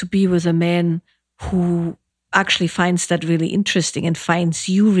apt to be with a man who actually finds that really interesting and finds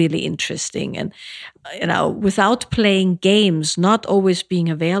you really interesting. And, without playing games, not always being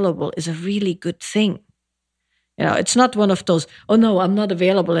available is a really good thing. It's not one of those, oh no, I'm not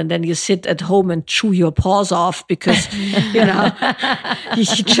available. And then you sit at home and chew your paws off because, you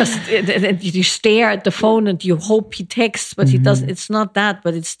stare at the phone and you hope he texts, but he doesn't. It's not that,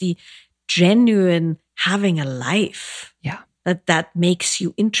 but it's the genuine having a life. Yeah. That makes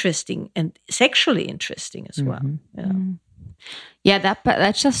you interesting and sexually interesting as well. Yeah,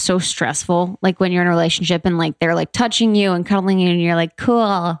 that's just so stressful. Like when you're in a relationship and like they're like touching you and cuddling you and you're like,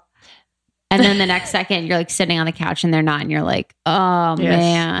 cool. And then the next second you're like sitting on the couch and they're not, and you're like, oh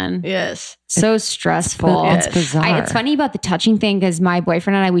man. Yes. So stressful. It's bizarre. It's funny about the touching thing because my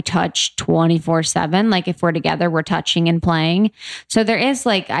boyfriend and I, we touch 24/7. Like if we're together, we're touching and playing. So there is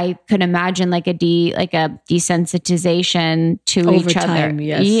like, I could imagine like a desensitization to Over each time, other.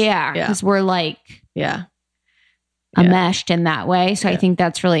 yes. Yeah. Because we're like enmeshed in that way. So I think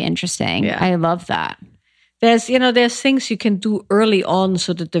that's really interesting. Yeah. I love that. There's things you can do early on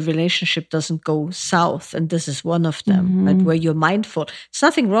so that the relationship doesn't go south. And this is one of them, right? Where you're mindful. There's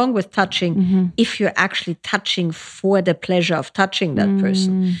nothing wrong with touching if you're actually touching for the pleasure of touching that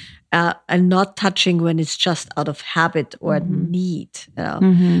person and not touching when it's just out of habit or need.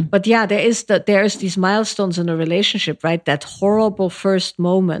 But yeah, there's these milestones in a relationship, right? That horrible first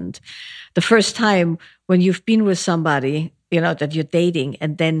moment, the first time when you've been with somebody, that you're dating,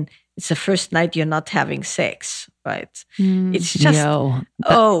 and then it's the first night you're not having sex, right? It's just, it's God.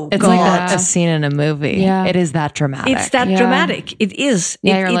 like a scene in a movie. Yeah. It is that dramatic. It's that dramatic. It is.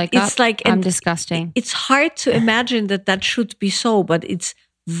 Yeah, you're like, it's like, I'm disgusting. It's hard to imagine that should be so, but it's,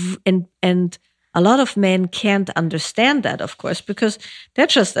 and a lot of men can't understand that, of course, because they're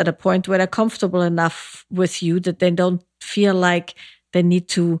just at a point where they're comfortable enough with you that they don't feel like they need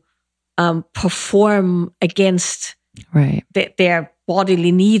to perform against their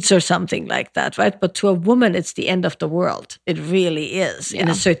bodily needs or something like that, right? But to a woman, it's the end of the world. It really is in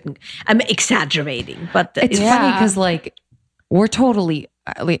a certain, I'm exaggerating, but it's funny because like we're totally,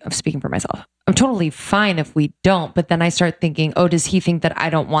 I'm speaking for myself, I'm totally fine if we don't, but then I start thinking, oh, does he think that I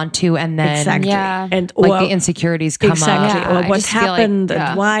don't want to? And then and like the insecurities come up. Or what happened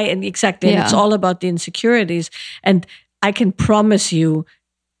and why, and and it's all about the insecurities. And I can promise you,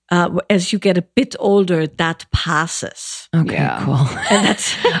 as you get a bit older, that passes. Okay, cool. And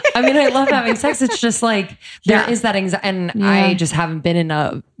that's, I mean, I love having sex. It's just like, there is that anxiety. And I just haven't been in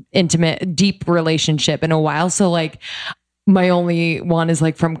a intimate, deep relationship in a while. So like, my only one is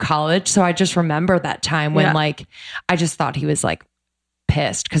like from college. So I just remember that time when like, I just thought he was like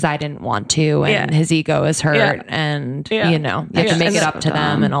pissed because I didn't want to, and his ego is hurt, and you have to make it up to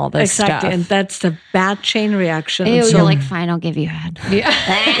them and all this stuff. And that's the bad chain reaction. Ew, so you're like, fine, I'll give you head.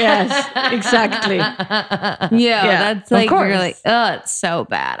 Yes, exactly. That's like, you're like, oh, it's so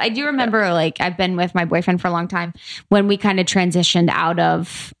bad. I do remember like, I've been with my boyfriend for a long time when we kind of transitioned out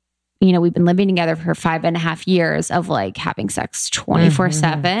of, we've been living together for 5.5 years of like having sex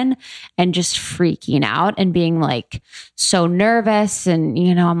 24/7 and just freaking out and being like so nervous. And,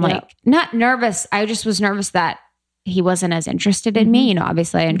 I'm like, not nervous. I just was nervous that he wasn't as interested in me.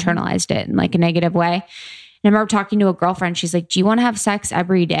 Obviously I internalized it in like a negative way. And I remember talking to a girlfriend. She's like, do you want to have sex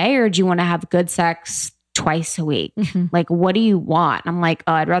every day or do you want to have good sex twice a week? Like, what do you want? I'm like,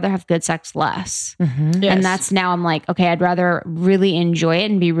 oh, I'd rather have good sex less. And that's now I'm like, okay, I'd rather really enjoy it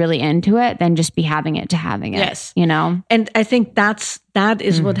and be really into it than just be having it to having it. Yes. And I think that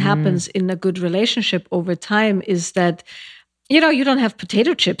is what happens in a good relationship over time, is that you don't have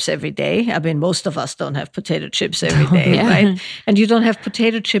potato chips every day. I mean, most of us don't have potato chips every day, right? And you don't have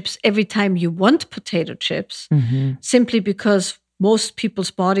potato chips every time you want potato chips, simply because most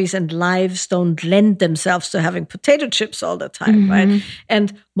people's bodies and lives don't lend themselves to having potato chips all the time, right?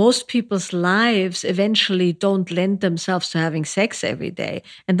 And most people's lives eventually don't lend themselves to having sex every day.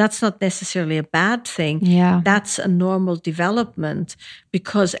 And that's not necessarily a bad thing. Yeah. That's a normal development,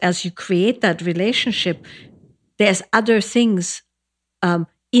 because as you create that relationship, there's other things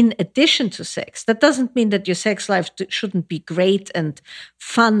in addition to sex. That doesn't mean that your sex life shouldn't be great and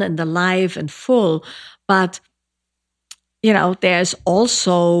fun and alive and full, but there's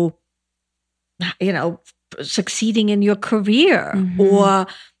also, succeeding in your career or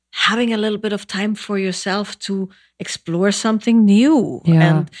having a little bit of time for yourself to explore something new.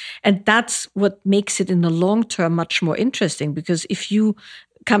 Yeah. And that's what makes it in the long term much more interesting, because if you,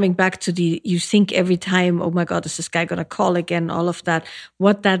 coming back to you think every time, oh my God, is this guy going to call again? All of that.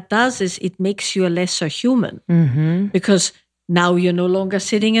 What that does is it makes you a lesser human, because now you're no longer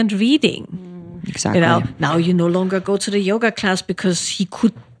sitting and reading. Exactly. Now you no longer go to the yoga class because he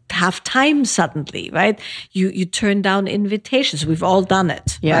could have time suddenly, right? You turn down invitations. We've all done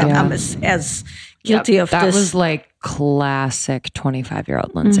it. Yeah. Right? I'm as guilty of that this. That was like classic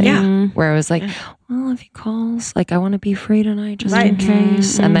 25-year-old Lindsay. Yeah. Where I was like, well, if he calls, like I want to be free tonight just in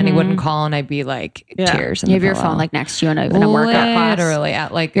case. And then he wouldn't call and I'd be like tears. You have your phone like next to you in a workout class. Literally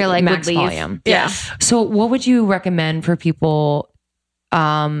at like, you're like max would leave. volume. Yeah. So what would you recommend for people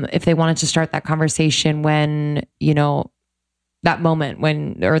if they wanted to start that conversation when, that moment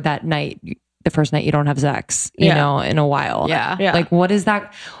when, or that night, the first night you don't have sex, you know, in a while. Yeah. Like, what does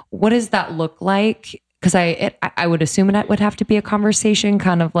that look like? Because I would assume it would have to be a conversation,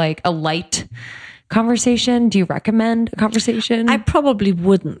 kind of like a light conversation. Do you recommend a conversation? I probably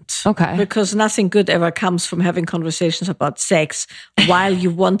wouldn't. Okay. Because nothing good ever comes from having conversations about sex while you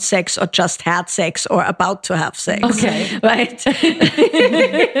want sex or just had sex or about to have sex. Okay. Right?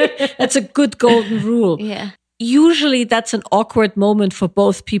 That's a good golden rule. Yeah. Usually that's an awkward moment for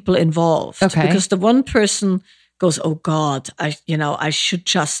both people involved. Okay. Because the one person goes, oh God, I should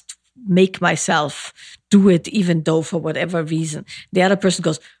just make myself do it, even though for whatever reason. The other person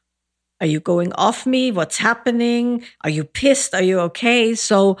goes, are you going off me? What's happening? Are you pissed? Are you okay?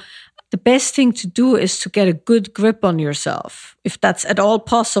 So the best thing to do is to get a good grip on yourself, if that's at all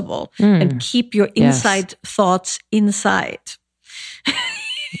possible, and keep your inside thoughts inside.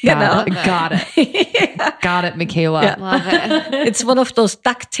 Got it. Got it, Michaela. Yeah. Love it. It's one of those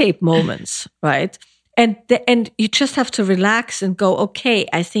duct tape moments, right? And you just have to relax and go, okay,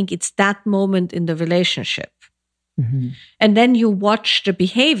 I think it's that moment in the relationship. Mm-hmm. And then you watch the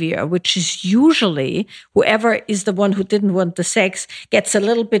behavior, which is usually whoever is the one who didn't want the sex gets a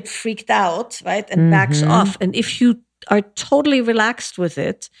little bit freaked out, right? And backs off. And if you are totally relaxed with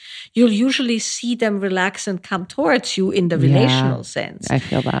it, you'll usually see them relax and come towards you in the relational sense. I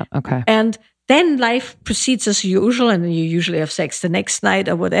feel that. Okay. And then life proceeds as usual, and then you usually have sex the next night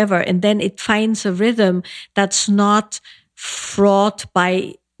or whatever. And then it finds a rhythm that's not fraught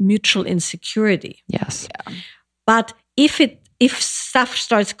by mutual insecurity. Yes. Yeah. But if stuff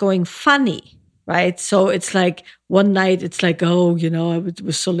starts going funny, right? So it's like one night it's like, oh, I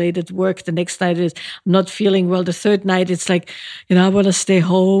was so late at work. The next night is I'm not feeling well. The third night it's like, I want to stay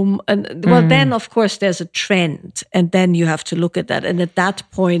home. And well, then of course there's a trend, and then you have to look at that. And at that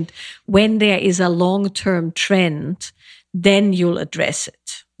point, when there is a long-term trend, then you'll address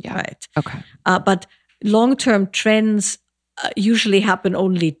it. Yeah. Right. Okay. But long-term trends usually happen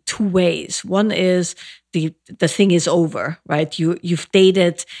only two ways. One is the thing is over, right? You've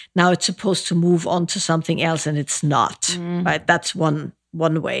dated, now it's supposed to move on to something else and it's not, right? That's one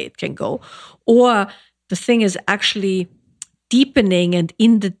way it can go. Or the thing is actually deepening, and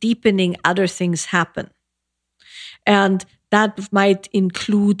in the deepening, other things happen. And that might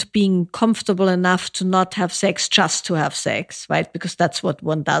include being comfortable enough to not have sex just to have sex, right? Because that's what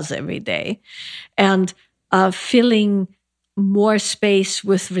one does every day. And filling more space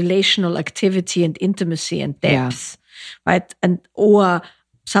with relational activity and intimacy and depth, right? And or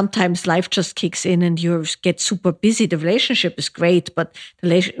sometimes life just kicks in and you get super busy. The relationship is great, but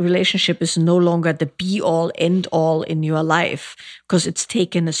the relationship is no longer the be-all, end-all in your life because it's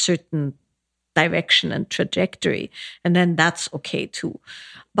taken a certain direction and trajectory. And then that's okay too.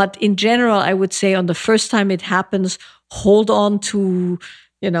 But in general, I would say on the first time it happens, hold on to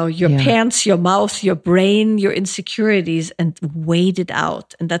your pants, your mouth, your brain, your insecurities, and wait it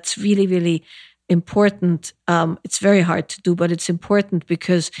out. And that's really, really important. It's very hard to do, but it's important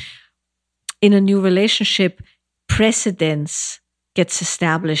because in a new relationship, precedence gets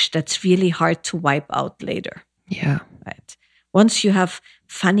established that's really hard to wipe out later. Yeah. Right. Once you have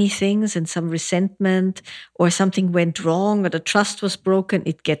funny things and some resentment or something went wrong or the trust was broken,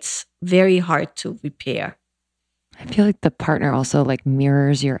 it gets very hard to repair. I feel like the partner also like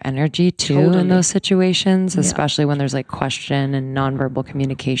mirrors your energy too in those situations, especially when there's like question and nonverbal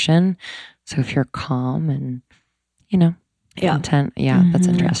communication. So if you're calm and, content, that's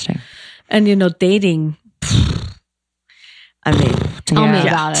interesting. And, dating, I mean, tell me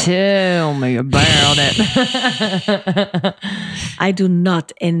about it. Tell me about it. I do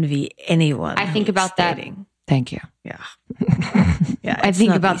not envy anyone. I think about dating. that. Thank you. Yeah. I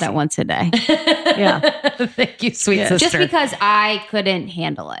think about that once a day. Yeah. Thank you, sweet sister. Just because I couldn't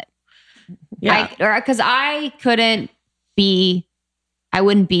handle it. Yeah. Because I wouldn't be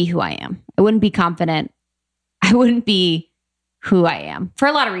who I am. I wouldn't be confident. I wouldn't be who I am for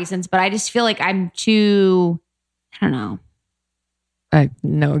a lot of reasons, but I just feel like I'm too, I don't know. I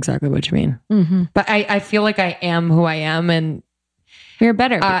know exactly what you mean. Mm-hmm. But I feel like I am who I am, and you're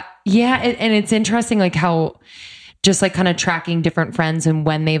better. And it's interesting like how just like kind of tracking different friends and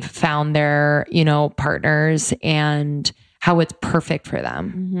when they've found their, partners and how it's perfect for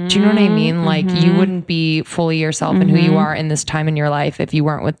them. Do you know what I mean? Like you wouldn't be fully yourself and who you are in this time in your life if you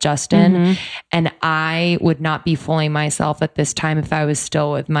weren't with Justin. And I would not be fully myself at this time if I was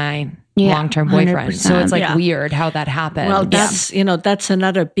still with my long-term boyfriend. 100%. So it's like weird how that happened. Well, that's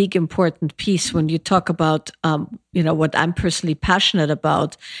another big important piece when you talk about, what I'm personally passionate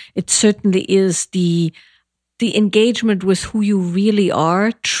about. It certainly is the engagement with who you really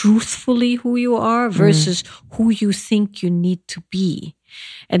are, truthfully who you are versus who you think you need to be.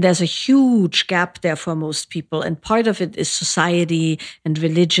 And there's a huge gap there for most people. And part of it is society and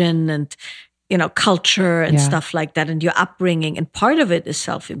religion and, culture and stuff like that and your upbringing. And part of it is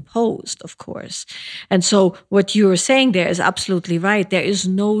self-imposed, of course. And so what you were saying there is absolutely right. There is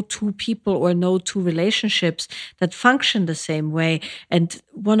no two people or no two relationships that function the same way. And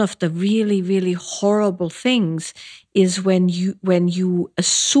one of the really, really horrible things is when you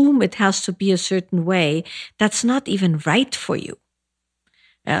assume it has to be a certain way, that's not even right for you.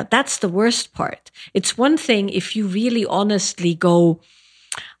 That's the worst part. It's one thing if you really honestly go,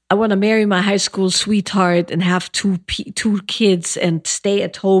 I want to marry my high school sweetheart and have two kids and stay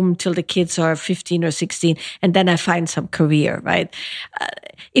at home till the kids are 15 or 16, and then I find some career, right?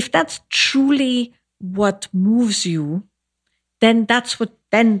 If that's truly what moves you, then that's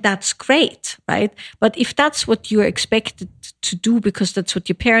great, right? But if that's what you're expected to do because that's what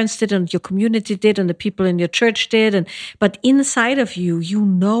your parents did and your community did and the people in your church did, but inside of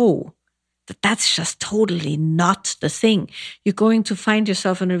you, that's just totally not the thing. You're going to find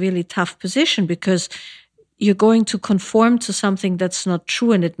yourself in a really tough position because you're going to conform to something that's not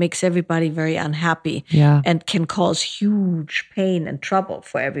true, and it makes everybody very unhappy and can cause huge pain and trouble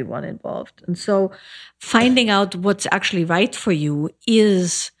for everyone involved. And so finding out what's actually right for you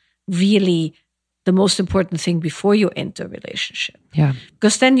is really the most important thing before you enter a relationship. Yeah.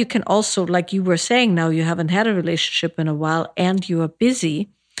 Because then you can also, like you were saying, now you haven't had a relationship in a while and you are busy.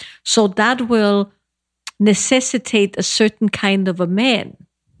 So that will necessitate a certain kind of a man.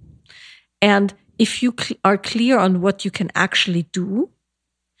 And if you are clear on what you can actually do,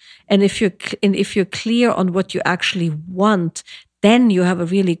 and if you're clear on what you actually want, then you have a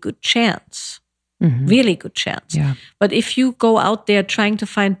really good chance. Really good chance. Yeah. But if you go out there trying to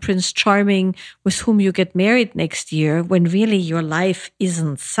find Prince Charming with whom you get married next year, when really your life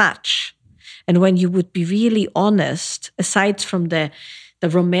isn't such, and when you would be really honest, aside from the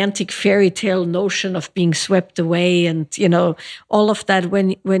romantic fairy tale notion of being swept away and, all of that,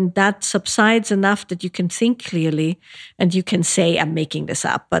 when that subsides enough that you can think clearly and you can say, I'm making this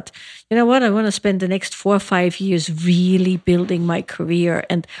up, but you know what? I want to spend the next 4 or 5 years really building my career.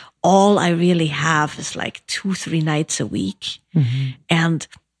 And all I really have is like 2-3 nights a week. And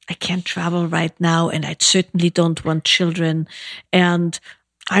I can't travel right now. And I certainly don't want children. And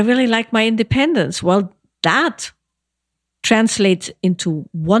I really like my independence. Well, that translates into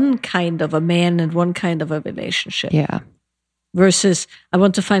one kind of a man and one kind of a relationship. Yeah. Versus I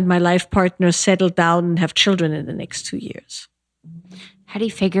want to find my life partner, settle down and have children in the next 2 years. How do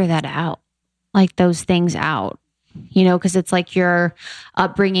you figure that out? Like those things out? Because it's like your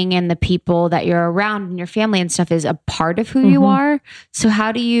upbringing and the people that you're around and your family and stuff is a part of who you are. So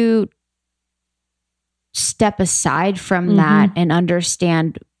how do you step aside from that and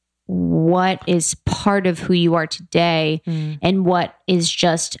understand what is part of who you are today and what is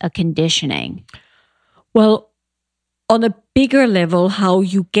just a conditioning? Well, on a bigger level, how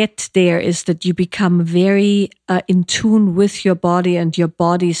you get there is that you become very in tune with your body and your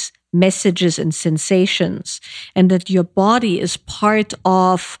body's messages and sensations, and that your body is part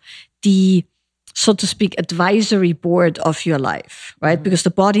of the, so to speak, advisory board of your life, right? Because the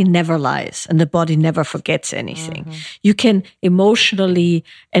body never lies and the body never forgets anything. You can emotionally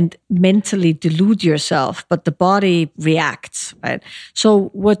and mentally delude yourself, but the body reacts, right? So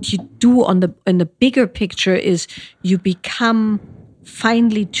what you do in the bigger picture is you become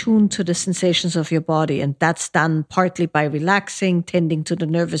finely tuned to the sensations of your body. And that's done partly by relaxing, tending to the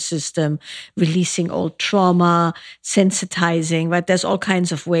nervous system, releasing old trauma, sensitizing, right? There's all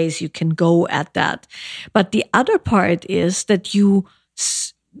kinds of ways you can go at that. But the other part is that you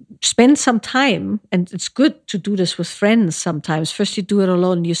spend some time, and it's good to do this with friends sometimes. First you do it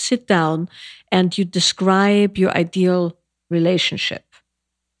alone. You sit down and you describe your ideal relationship.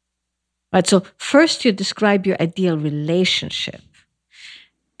 Right? So first you describe your ideal relationship.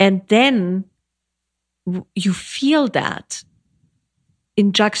 And then you feel that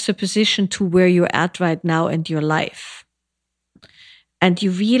in juxtaposition to where you're at right now in your life. And you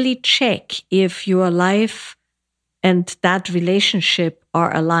really check if your life and that relationship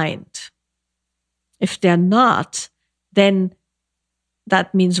are aligned. If they're not, then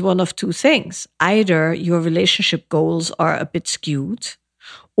that means one of two things. Either your relationship goals are a bit skewed,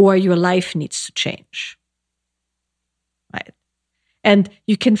 or your life needs to change. Right? And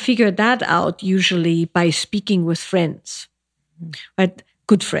you can figure that out usually by speaking with friends, right?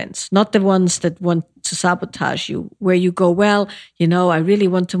 Good friends, not the ones that want to sabotage you, where you go, well, I really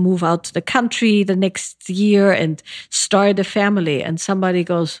want to move out to the country the next year and start a family. And somebody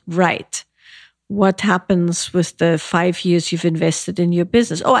goes, right. What happens with the 5 years you've invested in your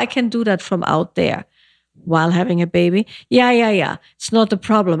business? Oh, I can do that from out there while having a baby. Yeah. It's not a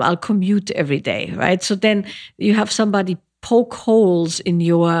problem. I'll commute every day, right? So then you have somebody poke holes in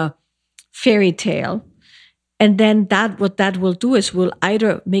your fairy tale. And then what that will do is will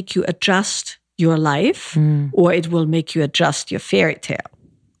either make you adjust your life or it will make you adjust your fairy tale.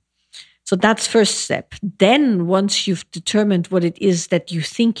 So that's first step. Then once you've determined what it is that you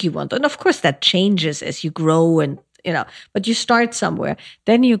think you want, and of course that changes as you grow and, but you start somewhere.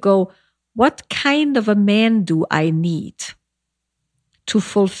 Then you go, what kind of a man do I need to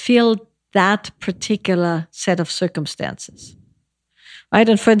fulfill that particular set of circumstances? Right?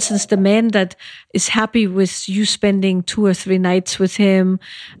 And for instance, the man that is happy with you spending 2 or 3 nights with him,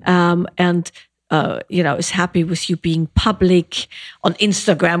 and is happy with you being public on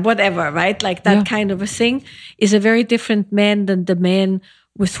Instagram, whatever, right? Like that kind of a thing is a very different man than the man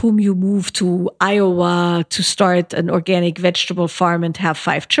with whom you move to Iowa to start an organic vegetable farm and have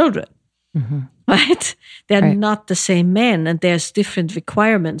 5 children, right? They're not the same man, and there's different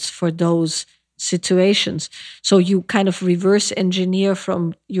requirements for those situations. So you kind of reverse engineer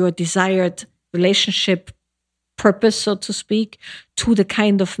from your desired relationship purpose, so to speak, to the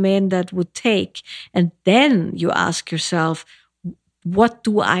kind of man that would take. And then you ask yourself, what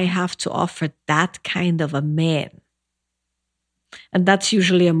do I have to offer that kind of a man? And that's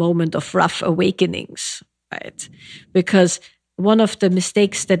usually a moment of rough awakenings, right? Because one of the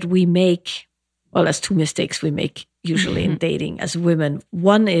mistakes that we make, well, there's 2 mistakes we make usually in dating as women.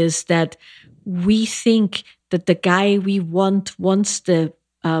 One is that we think that the guy we want wants the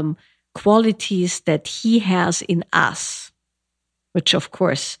qualities that he has in us, which of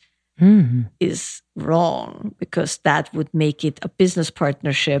course is wrong, because that would make it a business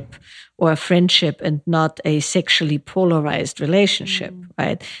partnership or a friendship and not a sexually polarized relationship,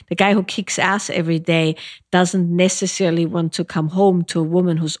 right? The guy who kicks ass every day doesn't necessarily want to come home to a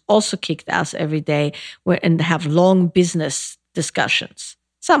woman who's also kicked ass every day and have long business discussions.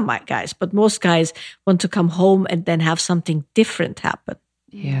 Some guys, but most guys want to come home and then have something different happen.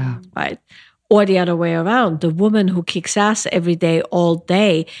 Yeah. Right. Or the other way around. The woman who kicks ass every day, all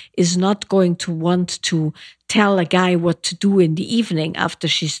day, is not going to want to tell a guy what to do in the evening after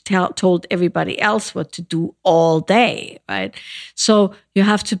she's told everybody else what to do all day. Right. So you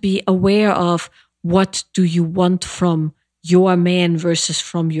have to be aware of what do you want from your man versus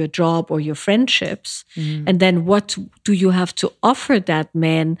from your job or your friendships. And then what do you have to offer that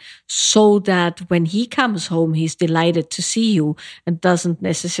man so that when he comes home, he's delighted to see you and doesn't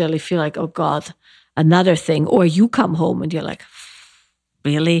necessarily feel like, oh God, another thing. Or you come home and you're like,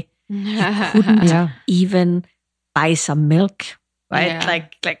 really? You couldn't even buy some milk, right? Yeah.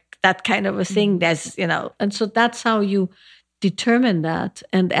 Like that kind of a thing. There's, and so that's how you determine that.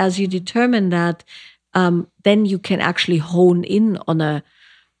 And as you determine that, then you can actually hone in on a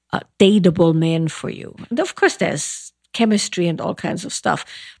dateable man for you. And of course, there's chemistry and all kinds of stuff,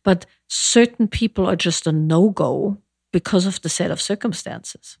 but certain people are just a no-go because of the set of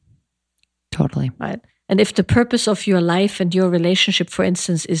circumstances. Totally. Right? And if the purpose of your life and your relationship, for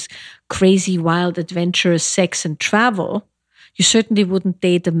instance, is crazy, wild, adventurous sex and travel, you certainly wouldn't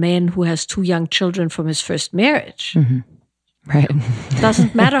date a man who has 2 young children from his first marriage. Right.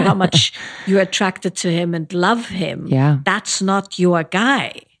 Doesn't matter how much you're attracted to him and love him. Yeah. That's not your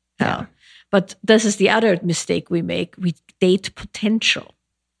guy. Yeah. But this is the other mistake we make. We date potential.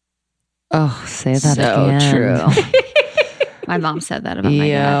 Oh, say that So again. true. My mom said that about my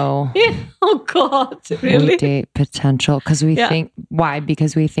dad. Yeah. Oh God, really? We date potential because we think, why?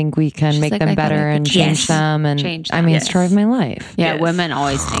 Because we think we can She's make like, them I thought I better could and change them. And change I them. mean, story of my life. Yeah, Yes. women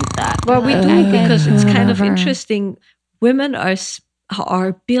always think that. Well, we do because it's kind of whatever. interesting. Women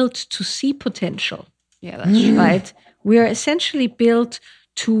are built to see potential. Yeah, that's true. Right? We are essentially built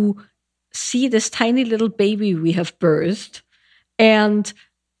to see this tiny little baby we have birthed and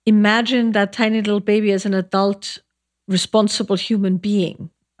imagine that tiny little baby as an adult, responsible human being,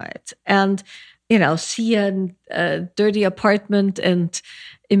 right? And, see a dirty apartment and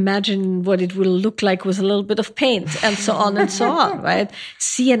imagine what it will look like with a little bit of paint and so on and so on, right?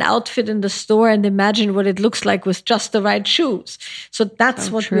 See an outfit in the store and imagine what it looks like with just the right shoes. So that's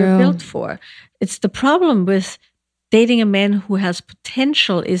what we're built for. It's the problem with dating a man who has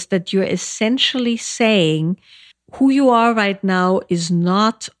potential is that you're essentially saying who you are right now is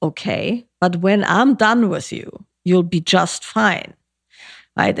not okay, but when I'm done with you, you'll be just fine.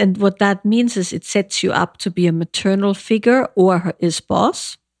 Right? And what that means is it sets you up to be a maternal figure or his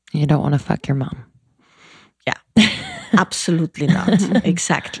boss. You don't want to fuck your mom. Yeah, absolutely not.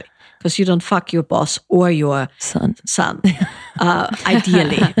 Exactly. Because you don't fuck your boss or your son.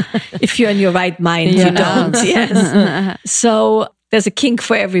 Ideally. If you're in your right mind, you don't. Yes. So there's a kink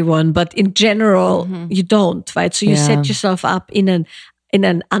for everyone, but in general, you don't, right? So you set yourself up in an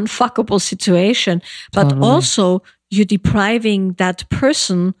unfuckable situation, but also you're depriving that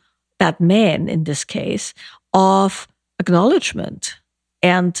person, that man in this case, of acknowledgement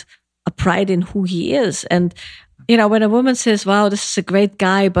and a pride in who he is. And when a woman says, wow, this is a great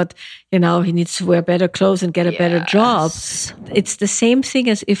guy, but, he needs to wear better clothes and get a better job. It's the same thing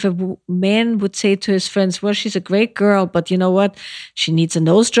as if a man would say to his friends, well, she's a great girl, but you know what? She needs a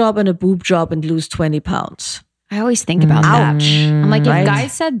nose job and a boob job and lose 20 pounds. I always think about that. I'm like, Right? if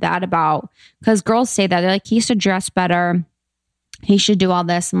guys said that because girls say that, they're like, he should dress better. He should do all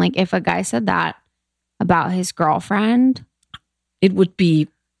this. I'm like, if a guy said that about his girlfriend, it would be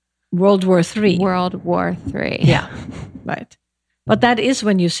World War III. World War III. Yeah, right. But that is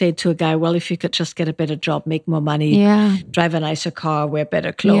when you say to a guy, well, if you could just get a better job, make more money, drive a nicer car, wear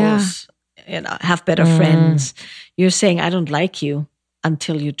better clothes, have better friends. You're saying, I don't like you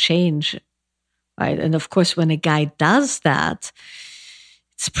until you change. Right. And of course, when a guy does that,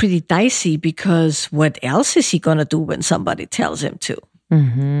 it's pretty dicey because what else is he going to do when somebody tells him to?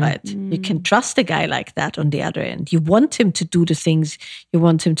 Right? You can trust a guy like that on the other end. You want him to do the things you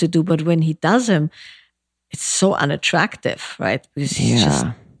want him to do, but when he does them, it's so unattractive, right? Because he's just,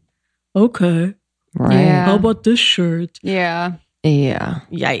 okay. Right. Yeah. How about this shirt? Yeah. Yeah.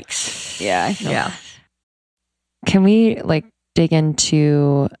 Yikes. Yeah. I feel Yeah. Can we dig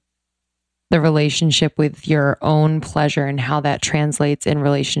into the relationship with your own pleasure and how that translates in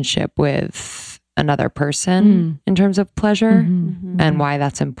relationship with another person in terms of pleasure and why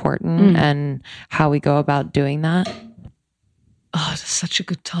that's important and how we go about doing that? Oh, that's such a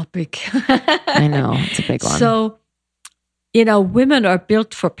good topic. I know, it's a big one. So, women are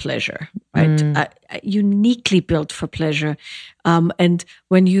built for pleasure, right? Uniquely built for pleasure. And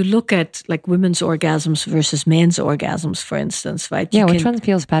when you look at women's orgasms versus men's orgasms, for instance, right? Which one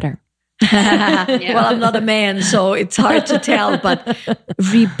feels better? Well, I'm not a man, so it's hard to tell. But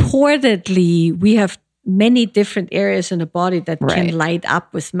reportedly, we have many different areas in the body that can light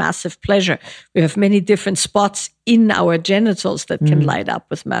up with massive pleasure. We have many different spots in our genitals that can light up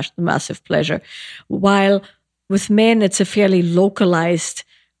with massive pleasure. While with men, it's a fairly localized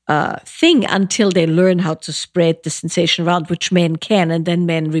thing until they learn how to spread the sensation around, which men can. And then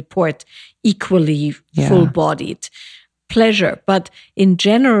men report equally full-bodied pleasure. But in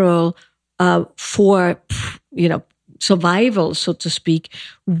general, for survival, so to speak,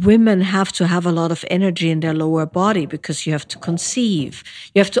 women have to have a lot of energy in their lower body because you have to conceive,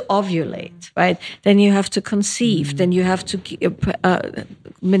 you have to ovulate, right? Then you have to conceive, then you have to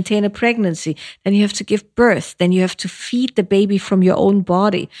maintain a pregnancy, then you have to give birth, then you have to feed the baby from your own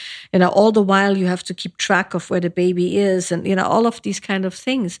body. All the while you have to keep track of where the baby is, and all of these kind of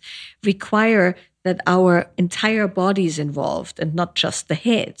things require that our entire body is involved and not just the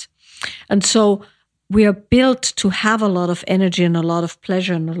head. And so we are built to have a lot of energy and a lot of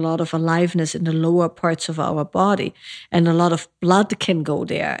pleasure and a lot of aliveness in the lower parts of our body. And a lot of blood can go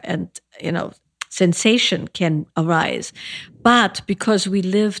there and, sensation can arise. But because we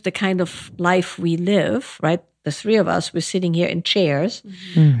live the kind of life we live, right? The three of us, we're sitting here in chairs,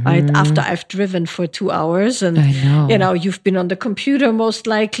 right? After I've driven for 2 hours and, you've been on the computer most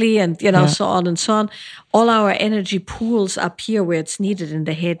likely and, so on and so on. All our energy pools up here where it's needed in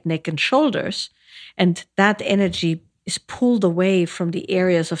the head, neck, and shoulders. And that energy is pulled away from the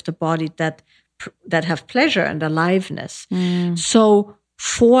areas of the body that have pleasure and aliveness. So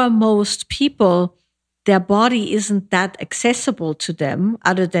for most people, their body isn't that accessible to them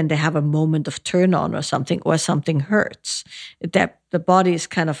other than they have a moment of turn on or something hurts. The body is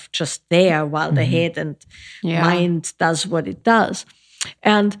kind of just there while the head and mind does what it does.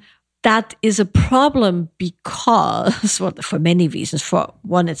 And that is a problem because, for many reasons. For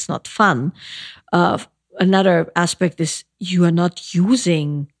one, it's not fun. Another aspect is you are not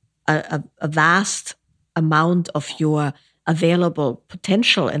using a vast amount of your available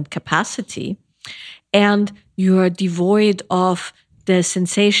potential and capacity. And you are devoid of the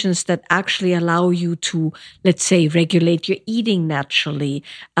sensations that actually allow you to, let's say, regulate your eating naturally,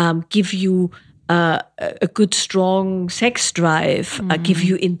 give you a good, strong sex drive, give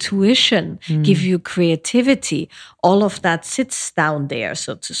you intuition, give you creativity. All of that sits down there,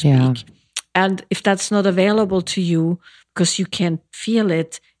 so to speak. Yeah. And if that's not available to you because you can't feel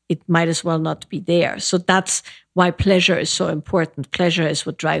it, it might as well not be there. So that's why pleasure is so important. Pleasure is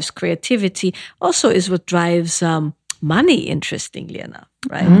what drives creativity, also is what drives money, interestingly enough,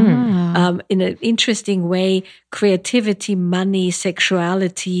 right? In an interesting way, creativity, money,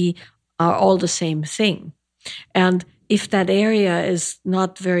 sexuality are all the same thing. And if that area is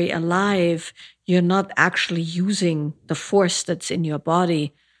not very alive, you're not actually using the force that's in your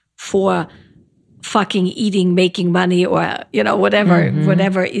body for fucking eating, making money, or,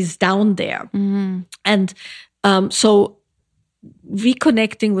 whatever is down there. And so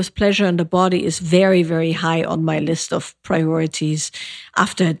reconnecting with pleasure in the body is very, very high on my list of priorities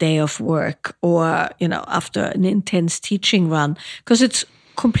after a day of work or, after an intense teaching run, because it's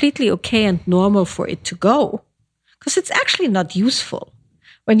completely okay and normal for it to go, because it's actually not useful.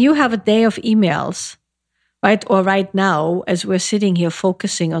 When you have a day of emails, right, or right now, as we're sitting here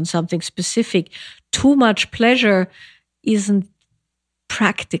focusing on something specific, too much pleasure isn't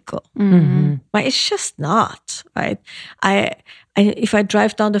practical. But it's just not, right? If I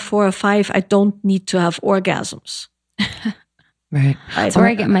drive down the 405, I don't need to have orgasms. Right. That's where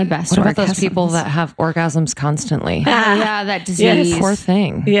I get my best. What about those people that have orgasms constantly? Yeah, that disease. Yes. Poor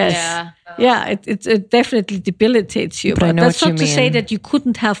thing. Yes. Yeah, it definitely debilitates you. But I know that's what not you to say mean. that you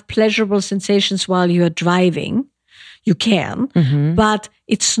couldn't have pleasurable sensations while you are driving. You can, but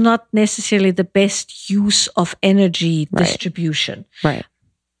it's not necessarily the best use of energy distribution. Right.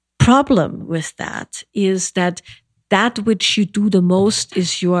 Problem with that is that which you do the most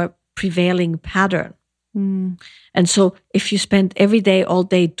is your prevailing pattern. And so if you spend every day, all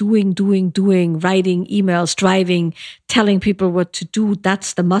day doing, writing emails, driving, telling people what to do,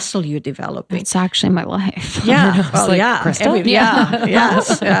 that's the muscle you're developing. It's actually my life. Yeah. Well, like, yeah. Crystal?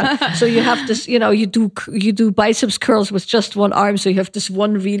 Yes. Yeah. So you have this, you do biceps curls with just one arm. So you have this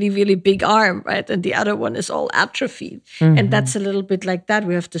one really, really big arm, right? And the other one is all atrophied. And that's a little bit like that.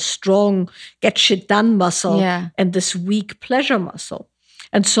 We have the strong get shit done muscle and this weak pleasure muscle.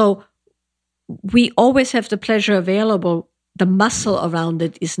 And so we always have the pleasure available. The muscle around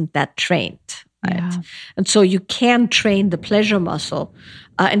it isn't that trained, right? Yeah. And so you can train the pleasure muscle.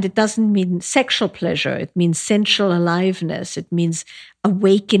 And it doesn't mean sexual pleasure. It means sensual aliveness. It means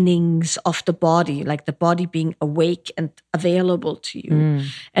awakenings of the body, like the body being awake and available to you.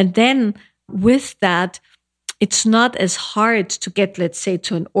 And then with that, it's not as hard to get, let's say,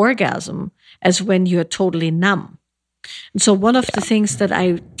 to an orgasm as when you're totally numb. And so one of the things that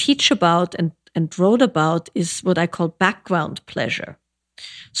I teach about and wrote about is what I call background pleasure.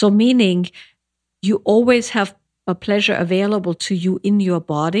 So meaning you always have a pleasure available to you in your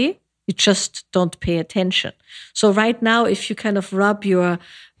body. You just don't pay attention. So right now, if you kind of rub your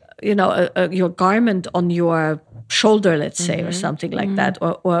garment on your shoulder, let's say, or something like that,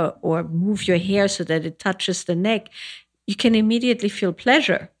 or move your hair so that it touches the neck, you can immediately feel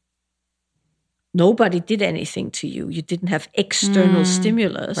pleasure. Nobody did anything to you. You didn't have external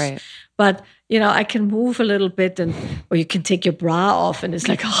stimulus. Right. But, I can move a little bit or you can take your bra off and it's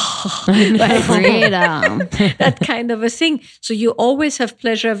like, like Freedom. that kind of a thing. So you always have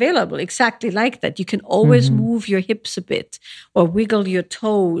pleasure available, exactly like that. You can always move your hips a bit or wiggle your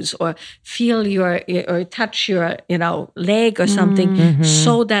toes or feel or touch your, leg or something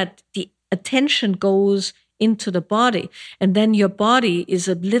so that the attention goes into the body. And then your body is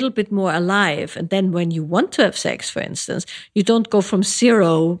a little bit more alive. And then when you want to have sex, for instance, you don't go from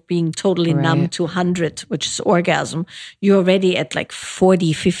 0 being totally numb to 100, which is orgasm. You're already at like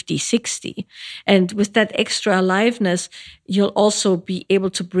 40, 50, 60. And with that extra aliveness, you'll also be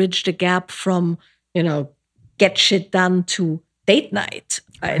able to bridge the gap from, get shit done to date night.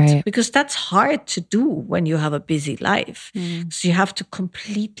 Right? Because that's hard to do when you have a busy life. So you have to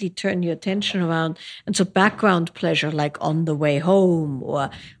completely turn your attention around. And so background pleasure, like on the way home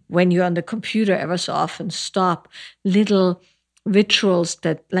or when you're on the computer, ever so often stop, little rituals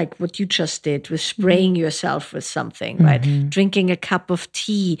that, like what you just did with spraying yourself with something, right? Drinking a cup of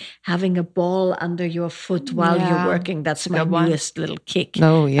tea, having a ball under your foot while you're working. That's my newest little kick.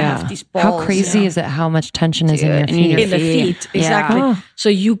 Oh, yeah. I have these balls, how crazy is it how much tension is in your feet? In the feet, exactly. So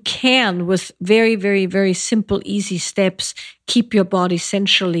you can, with very, very, very simple, easy steps, keep your body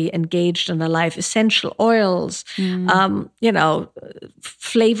sensually engaged and alive. Essential oils,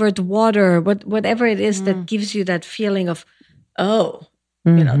 flavored water, whatever it is that gives you that feeling of,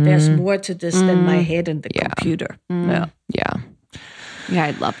 there's more to this than my head and the computer. Yeah. Yeah,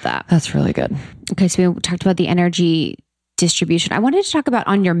 I love that. That's really good. Okay, so we talked about the energy distribution. I wanted to talk about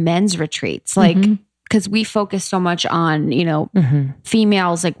on your men's retreats, like, because we focus so much on, you know,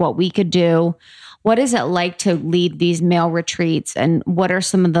 females, like what we could do. What is it like to lead these male retreats, and what are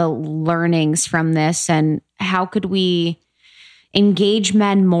some of the learnings from this, and how could we engage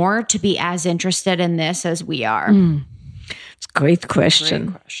men more to be as interested in this as we are? It's a great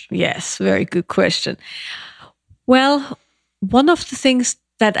question. Yes, very good question. Well, one of the things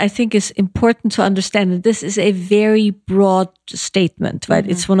that I think is important to understand, and this is a very broad statement, right?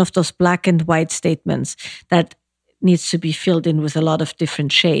 It's one of those black and white statements that needs to be filled in with a lot of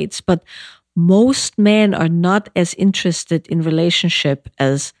different shades. But most men are not as interested in relationship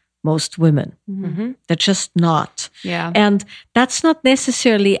as most women. They're just not. Yeah. And that's not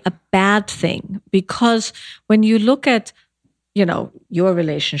necessarily a bad thing, because when you look at, you know, your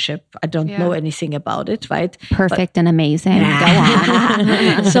relationship, I don't know anything about it, right? Perfect and amazing. Go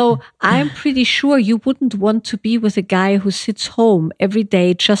on. So I'm pretty sure you wouldn't want to be with a guy who sits home every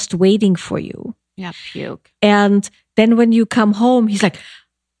day just waiting for you. Yeah, puke. And then when you come home, he's like,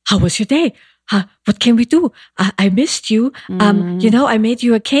 how was your day? What can we do? I missed you. You know, I made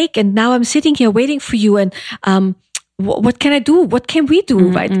you a cake and now I'm sitting here waiting for you. And what can I do? What can we do?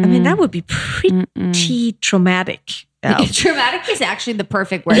 Right? I mean, that would be pretty traumatic. Traumatic is actually the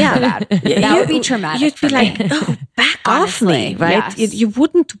perfect word for that. That would be traumatic. You'd be like, oh, back off me, right? Yes. You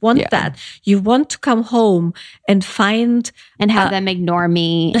wouldn't want that. You want to come home and find... And have them ignore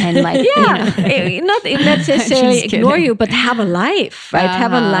me and like... not necessarily ignore you, but have a life, right?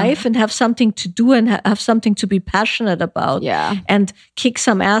 Have a life and have something to do and have something to be passionate about. Yeah. And kick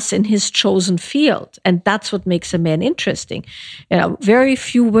some ass in his chosen field. And that's what makes a man interesting. You know, very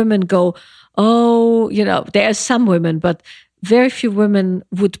few women go... Oh, you know, there are some women, but very few women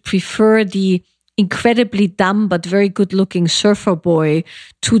would prefer the incredibly dumb but very good-looking surfer boy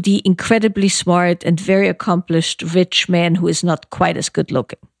to the incredibly smart and very accomplished rich man who is not quite as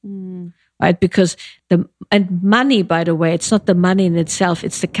good-looking. Right? Because and money, by the way, it's not the money in itself,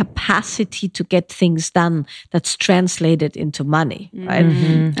 it's the capacity to get things done that's translated into money. Right?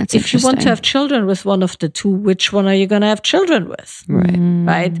 That's if you want to have children with one of the two, which one are you going to have children with?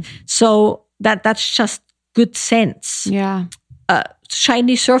 Right? So that's just good sense. Yeah.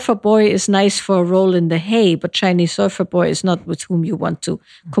 Shiny surfer boy is nice for a roll in the hay, but shiny surfer boy is not with whom you want to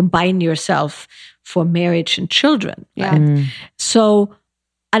combine yourself for marriage and children. Right? So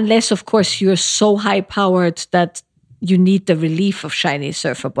unless, of course, you're so high-powered that you need the relief of shiny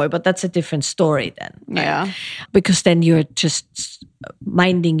surfer boy, but that's a different story then. Right? Yeah. Because then you're just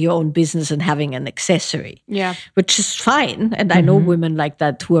minding your own business and having an accessory. Yeah. Which is fine. And I know women like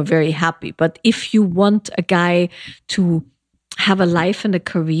that who are very happy. But if you want a guy to have a life and a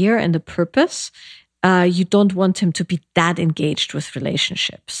career and a purpose, you don't want him to be that engaged with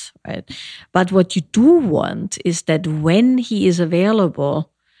relationships, right? But what you do want is that when he is available,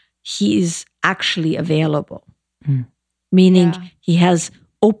 he is actually available. Meaning he has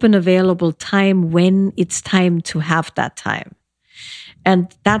open available time when it's time to have that time.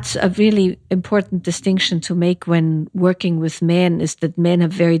 And that's a really important distinction to make when working with men, is that men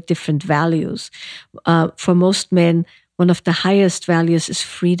have very different values. For most men, one of the highest values is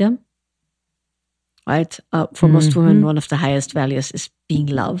freedom. Right? For most women, one of the highest values is being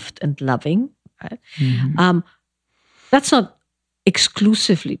loved and loving. Right? That's not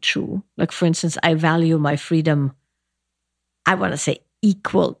exclusively true. Like, for instance, I value my freedom, I want to say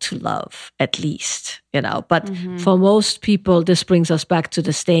equal to love, at least, you know. But for most people, this brings us back to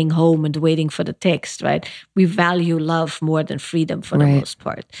the staying home and waiting for the text, right? We value love more than freedom for the most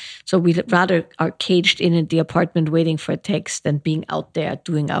part. So we rather are caged in the apartment waiting for a text than being out there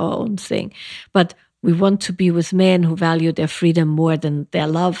doing our own thing. But we want to be with men who value their freedom more than their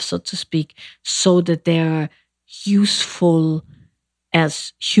love, so to speak, so that they're useful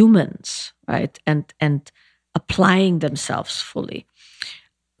as humans, right? And applying themselves fully.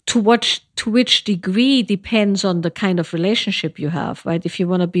 To which degree depends on the kind of relationship you have, right? If you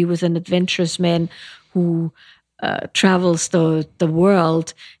want to be with an adventurous man who travels the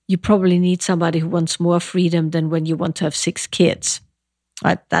world, you probably need somebody who wants more freedom than when you want to have 6 kids.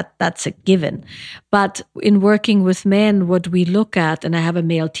 Right? That's a given. But in working with men, what we look at, and I have a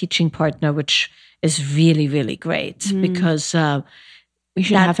male teaching partner, which is really, really great because we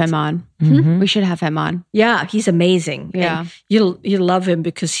should have him on. We should have him on. Yeah, he's amazing. Yeah, and you'll love him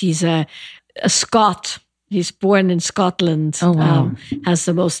because he's a Scot. He's born in Scotland. Oh, wow. Has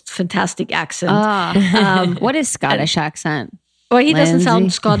the most fantastic accent. What is Scottish accent? Well, he doesn't Lindsay?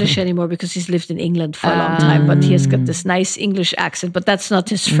 sound Scottish anymore because he's lived in England for a long time, but he has got this nice English accent. But that's not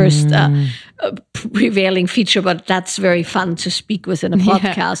his first prevailing feature, but that's very fun to speak with in a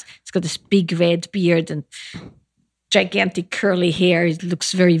podcast. He's got this big red beard and gigantic curly hair. He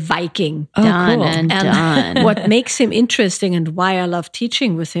looks very Viking. Done. What makes him interesting and why I love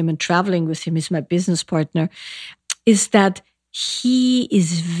teaching with him and traveling with him, is my business partner, is that he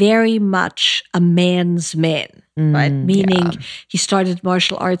is very much a man's man, right? Meaning he started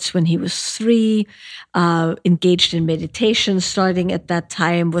martial arts when he was 3, engaged in meditation starting at that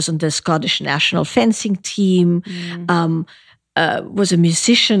time, was on the Scottish national fencing team, was a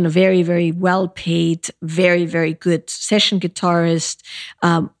musician, a very, very well paid, very, very good session guitarist,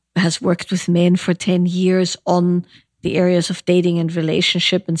 has worked with men for 10 years on the areas of dating and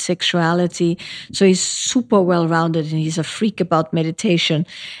relationship and sexuality. So he's super well-rounded and he's a freak about meditation.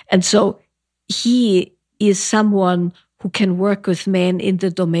 And so he is someone who can work with men in the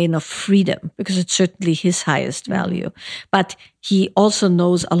domain of freedom, because it's certainly his highest value. But he also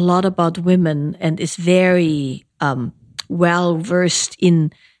knows a lot about women and is very well-versed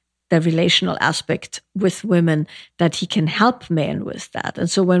in the relational aspect with women, that he can help men with that.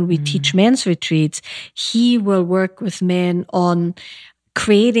 And so when we teach men's retreats, he will work with men on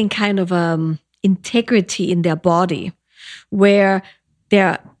creating kind of integrity in their body, where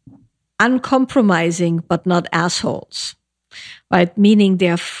they're uncompromising but not assholes, right? Meaning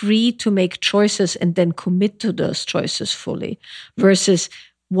they're free to make choices and then commit to those choices fully, versus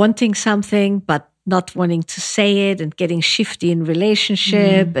wanting something but not wanting to say it and getting shifty in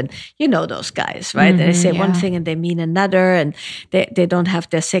relationship. And you know those guys, right? They say one thing and they mean another, and they don't have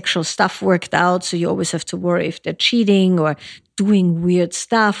their sexual stuff worked out. So you always have to worry if they're cheating or doing weird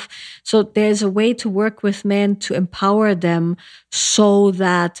stuff. So there's a way to work with men to empower them so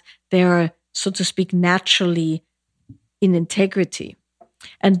that they're, so to speak, naturally in integrity.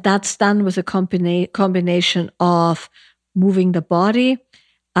 And that's done with a combination of moving the body,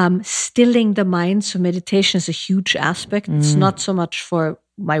 stilling the mind. So meditation is a huge aspect. It's not so much for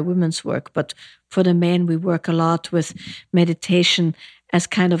my women's work, but for the men, we work a lot with meditation as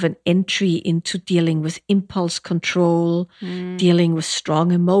kind of an entry into dealing with impulse control, dealing with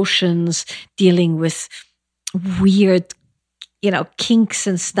strong emotions, dealing with weird, kinks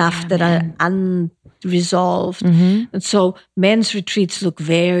and stuff that are unresolved. And so men's retreats look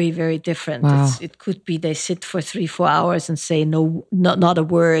very, very different. Wow. It could be they sit for 3-4 hours and say not a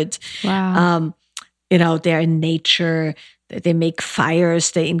word. Wow. They're in nature. They make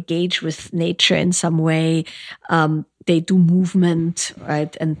fires. They engage with nature in some way. They do movement,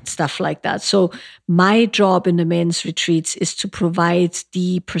 right, and stuff like that. So my job in the men's retreats is to provide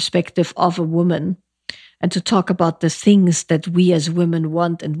the perspective of a woman and to talk about the things that we as women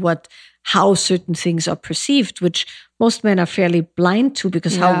want and how certain things are perceived, which most men are fairly blind to,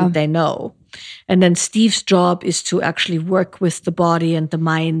 because how would they know? And then Steve's job is to actually work with the body and the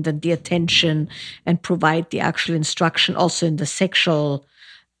mind and the attention and provide the actual instruction also in the sexual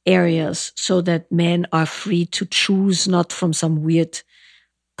areas, so that men are free to choose, not from some weird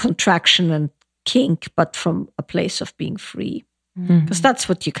contraction and kink, but from a place of being free. Because that's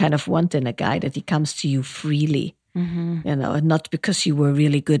what you kind of want in a guy, that he comes to you freely, and not because you were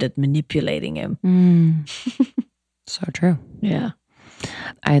really good at manipulating him. So true. Yeah.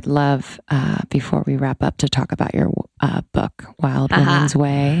 I'd love, before we wrap up, to talk about your book, Wild Woman's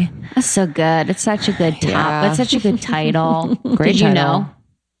Way. That's so good. It's such a good It's such a good title. Great Did title. you know?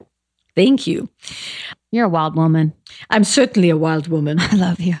 Thank you. You're a wild woman. I'm certainly a wild woman. I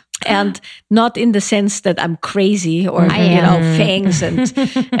love you. And not in the sense that I'm crazy or, fangs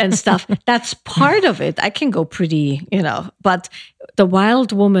and stuff. That's part of it. I can go pretty, but the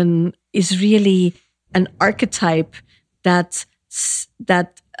wild woman is really an archetype that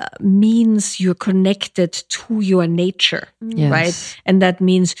means you're connected to your nature, right? And that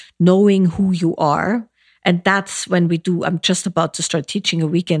means knowing who you are. And that's when I'm just about to start teaching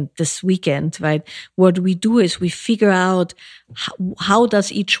this weekend, right? What we do is we figure out how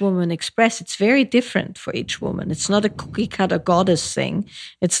does each woman express. It's very different for each woman. It's not a cookie cutter goddess thing.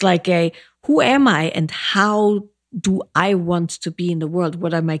 It's like who am I and how do I want to be in the world?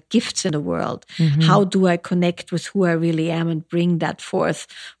 What are my gifts in the world? How do I connect with who I really am and bring that forth,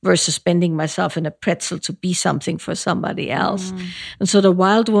 versus bending myself in a pretzel to be something for somebody else? And so the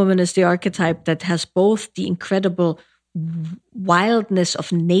wild woman is the archetype that has both the incredible wildness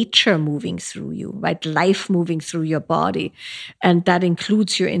of nature moving through you, right? Life moving through your body. And that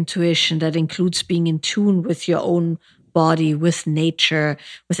includes your intuition. That includes being in tune with your own body, with nature,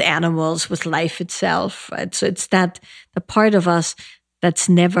 with animals, with life itself, right? So it's the part of us that's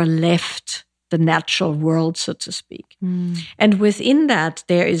never left the natural world, so to speak. And within that,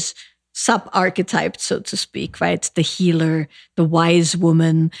 there is sub-archetyped, so to speak, right? The healer, the wise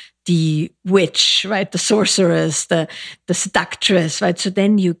woman, the witch, right? The sorceress, the seductress, right? So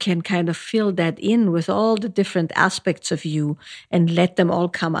then you can kind of fill that in with all the different aspects of you and let them all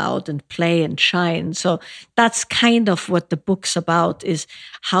come out and play and shine. So that's kind of what the book's about, is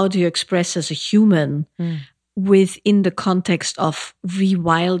how do you express as a human within the context of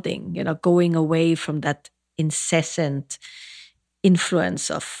rewilding, going away from that incessant influence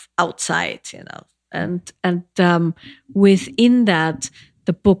of outside, and within that,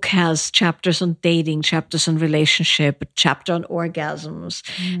 the book has chapters on dating, chapters on relationship, a chapter on orgasms.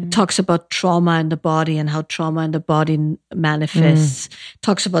 It talks about trauma in the body and how trauma in the body manifests.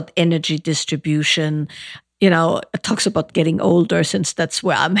 Talks about energy distribution. It talks about getting older, since that's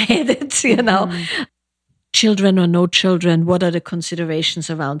where I'm headed, Children or no children, what are the considerations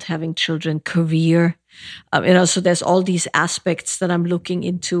around having children, career? So there's all these aspects that I'm looking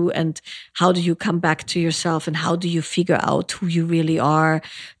into, and how do you come back to yourself, and how do you figure out who you really are,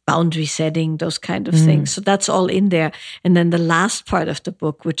 boundary setting, those kind of things. So that's all in there. And then the last part of the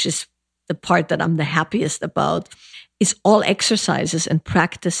book, which is the part that I'm the happiest about, is all exercises and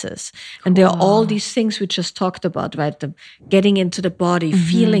practices. And there are all these things we just talked about, right? The getting into the body,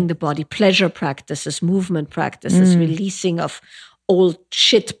 feeling the body, pleasure practices, movement practices, releasing of old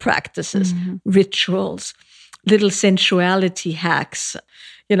shit practices, rituals, little sensuality hacks,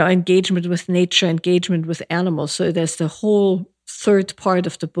 engagement with nature, engagement with animals. So there's the whole third part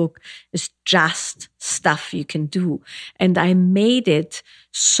of the book is just stuff you can do. And I made it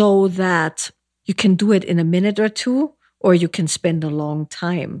so that you can do it in a minute or two, or you can spend a long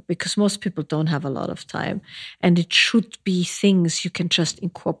time, because most people don't have a lot of time. And it should be things you can just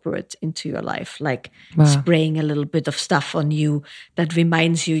incorporate into your life, like spraying a little bit of stuff on you that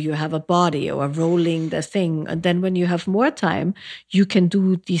reminds you have a body, or rolling the thing. And then when you have more time, you can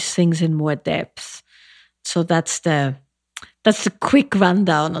do these things in more depth. So that's the quick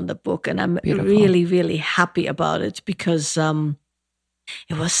rundown on the book. And I'm really, really happy about it, because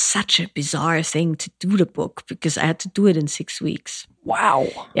it was such a bizarre thing to do the book, because I had to do it in 6 weeks. Wow.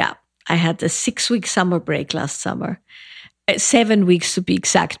 Yeah. I had a 6-week summer break last summer. 7 weeks to be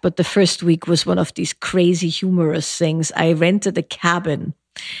exact, but the first week was one of these crazy humorous things. I rented a cabin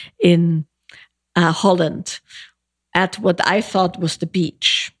in Holland at what I thought was the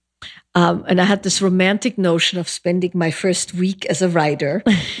beach. And I had this romantic notion of spending my first week as a writer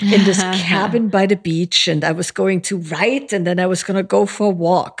in this cabin by the beach. And I was going to write, and then I was going to go for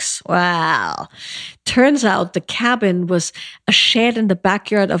walks. Wow. Turns out the cabin was a shed in the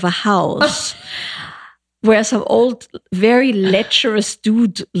backyard of a house where some old, very lecherous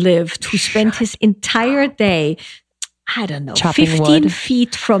dude lived, who spent his entire day, I don't know, chopping 15 wood.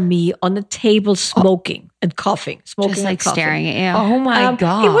 feet from me on a table, smoking and coughing, Just and like coughing. staring at you. Oh my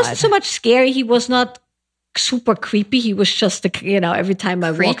God. It wasn't so much scary. He was not super creepy. He was just, every time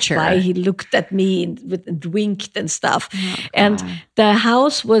I Creature. walked by, he looked at me and winked and stuff. And the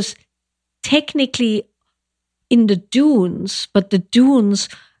house was technically in the dunes, but the dunes,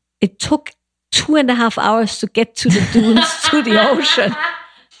 it took 2.5 hours to get to the dunes to the ocean.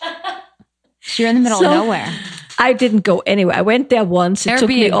 So you're in the middle of nowhere. I didn't go anywhere. I went there once. It took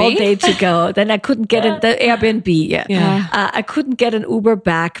me all day to go. Then I couldn't get the Airbnb. Yeah. I couldn't get an Uber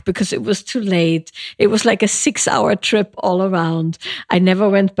back because it was too late. It was like a 6-hour trip all around. I never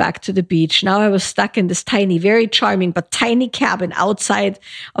went back to the beach. Now I was stuck in this tiny, very charming, but tiny cabin outside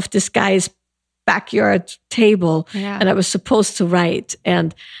of this guy's backyard table. Yeah. And I was supposed to write.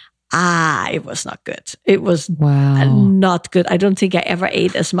 And it was not good. It was not good. I don't think I ever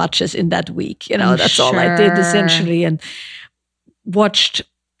ate as much as in that week. That's all I did essentially, and watched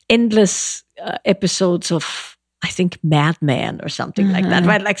endless episodes of, I think, Mad Men or something like that,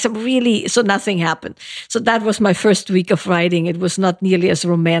 right? Like so nothing happened. So that was my first week of writing. It was not nearly as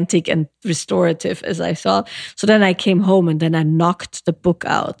romantic and restorative as I thought. So then I came home, and then I knocked the book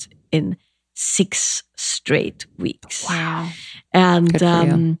out in 6 straight weeks. Wow.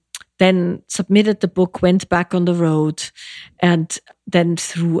 And then submitted the book, went back on the road, and then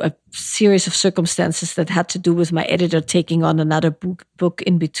through a series of circumstances that had to do with my editor taking on another book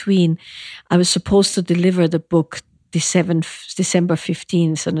in between, I was supposed to deliver the book December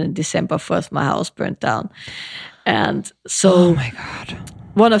 15th, and then December 4th, my house burned down. And so, oh my God,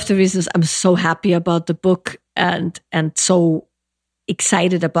 one of the reasons I'm so happy about the book and so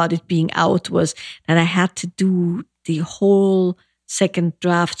excited about it being out was that I had to do the whole second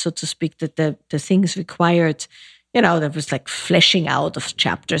draft, so to speak, that the things required, there was like fleshing out of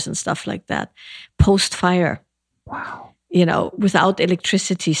chapters and stuff like that. Post-fire. Wow. Without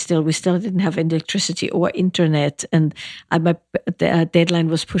electricity we still didn't have electricity or internet. And the deadline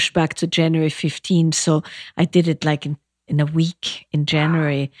was pushed back to January 15th. So I did it like in a week in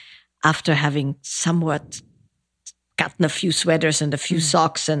January after having somewhat gotten a few sweaters and a few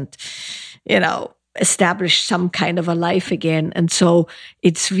socks and, established some kind of a life again. And so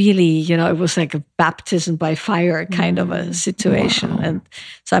it's really, it was like a baptism by fire kind of a situation. Wow. And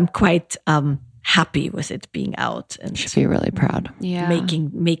so I'm quite happy with it being out, and should be really proud. Yeah.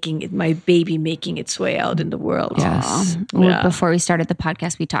 Making it, my baby making its way out in the world. Yes. Well, before we started the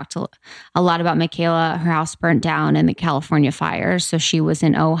podcast, we talked a lot about Michaela. Her house burnt down in the California fires. So she was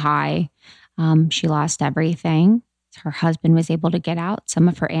in Ojai. She lost everything. Her husband was able to get out. Some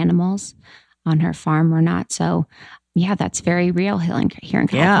of her animals on her farm were not. So yeah, that's very real here in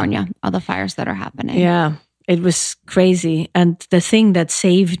California, all the fires that are happening. Yeah, it was crazy. And the thing that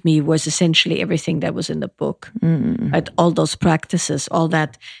saved me was essentially everything that was in the book. Right? All those practices, all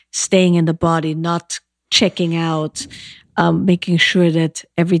that staying in the body, not checking out, making sure that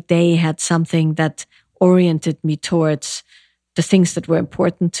every day had something that oriented me towards the things that were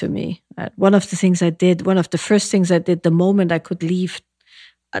important to me. One of the first things I did the moment I could leave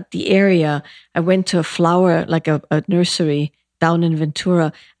at the area, I went to a flower, like a nursery down in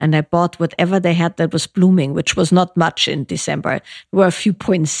Ventura, and I bought whatever they had that was blooming, which was not much in December. There were a few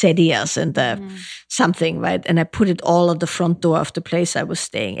poinsettias and something, right? And I put it all at the front door of the place I was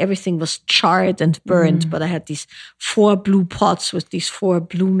staying. Everything was charred and burned, but I had these 4 blue pots with these 4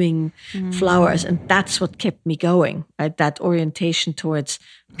 blooming flowers. And that's what kept me going, right? That orientation towards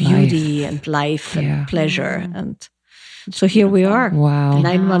beauty and life and pleasure. And so here we are. Wow.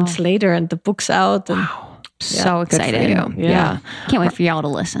 9 months later, and the book's out. And so excited. Yeah. Can't wait for y'all to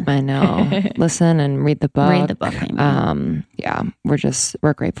listen. I know. Listen and read the book. Read the book. Yeah.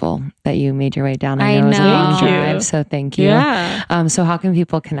 We're grateful that you made your way down. I know it was a long Thank you. drive, so thank you. Yeah. So how can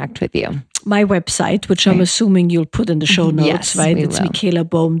people connect with you? My website, which I'm assuming you'll put in the show notes, Yes, right? we It's will.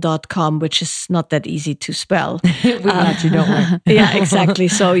 michaelaboehm.com, which is not that easy to spell. We got you, don't worry. Yeah, exactly.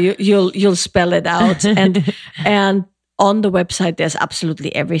 So you'll spell it out, and on the website there's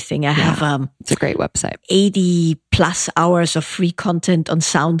absolutely everything. I have It's a great website. 80 plus hours of free content on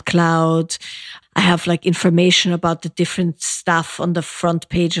SoundCloud. I have like information about the different stuff on the front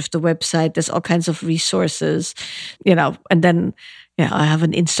page of the website. There's all kinds of resources, and then I have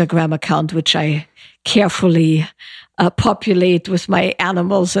an Instagram account which I carefully populate with my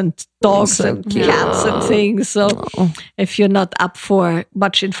animals and dogs and cats and things. So if you're not up for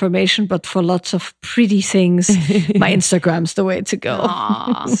much information, but for lots of pretty things, my Instagram's the way to go.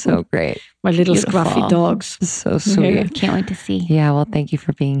 So great. My little scruffy dogs. So sweet. Can't wait to see. Yeah. Well, thank you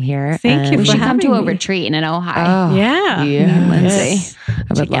for being here. Thank you We for should come to a having me. retreat in Ojai. Oh, Yeah. yeah. Lindsay.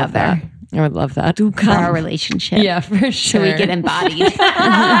 I would love that. I would love that. Do For our come. relationship. Yeah, for sure. So we get embodied.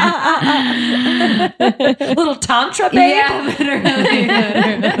 Little Tantra, babe. Yeah, literally.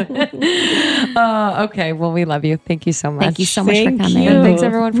 Okay. Well, we love you. Thank you so much. Thank you so much for Thank coming. you. And thanks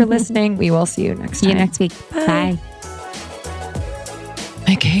everyone for listening. We will see you next See time. you next week. Bye.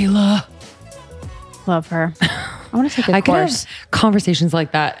 Michaela. Love her. I want to take a I could course. have conversations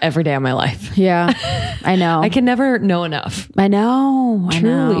like that every day of my life. Yeah, I know. I can never know enough. I know.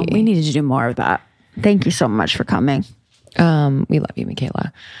 Truly. We needed to do more of that. Thank you so much for coming. We love you,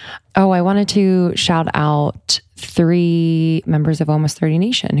 Michaela. Oh, I wanted to shout out 3 members of Almost 30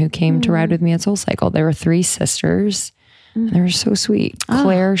 Nation who came to ride with me at Soul Cycle. There were 3 sisters. And they were so sweet.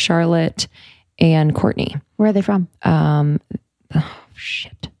 Claire, Charlotte, and Courtney. Where are they from?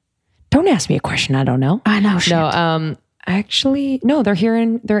 Shit. Don't ask me a question I don't know. I know. Shit. No, actually, no, they're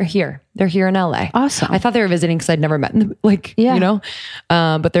here. They're here in LA. Awesome. I thought they were visiting because I'd never met them, but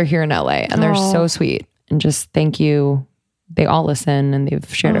they're here in LA and they're so sweet. And just thank you. They all listen and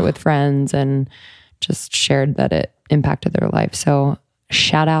they've shared it with friends and just shared that it impacted their life. So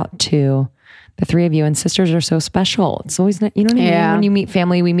shout out to the 3 of you, and sisters are so special. It's always, you know what I mean? When you meet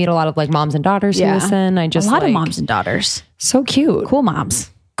family, we meet a lot of like moms and daughters who listen. A lot of moms and daughters. So cute. Cool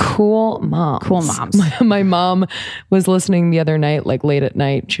moms. Cool moms. Cool moms. My mom was listening the other night, like late at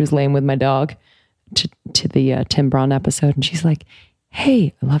night. She was laying with my dog to the Tim Braun episode. And she's like,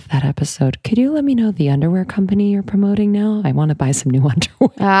 hey, I love that episode. Could you let me know the underwear company you're promoting now? I want to buy some new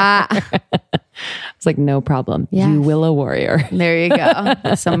underwear. I was like, no problem. Yes. You Willow Warrior. There you go.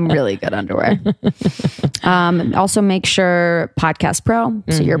 Some really good underwear. Also make sure Podcast Pro.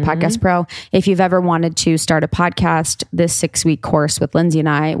 So you're a Podcast Pro. If you've ever wanted to start a podcast, this 6-week course with Lindsay and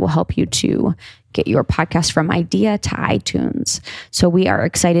I will help you to get your podcast from idea to iTunes. So we are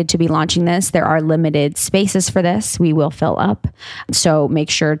excited to be launching this. There are limited spaces for this. We will fill up. So make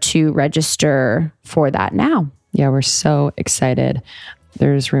sure to register for that now. Yeah, we're so excited.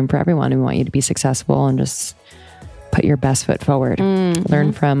 There's room for everyone. We want you to be successful and just put your best foot forward.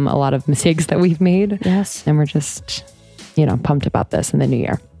 Learn from a lot of mistakes that we've made. Yes. And we're just pumped about this in the new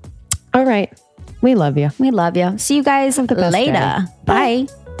year. All right. We love you. We love you. See you guys Have the best later. day. Bye.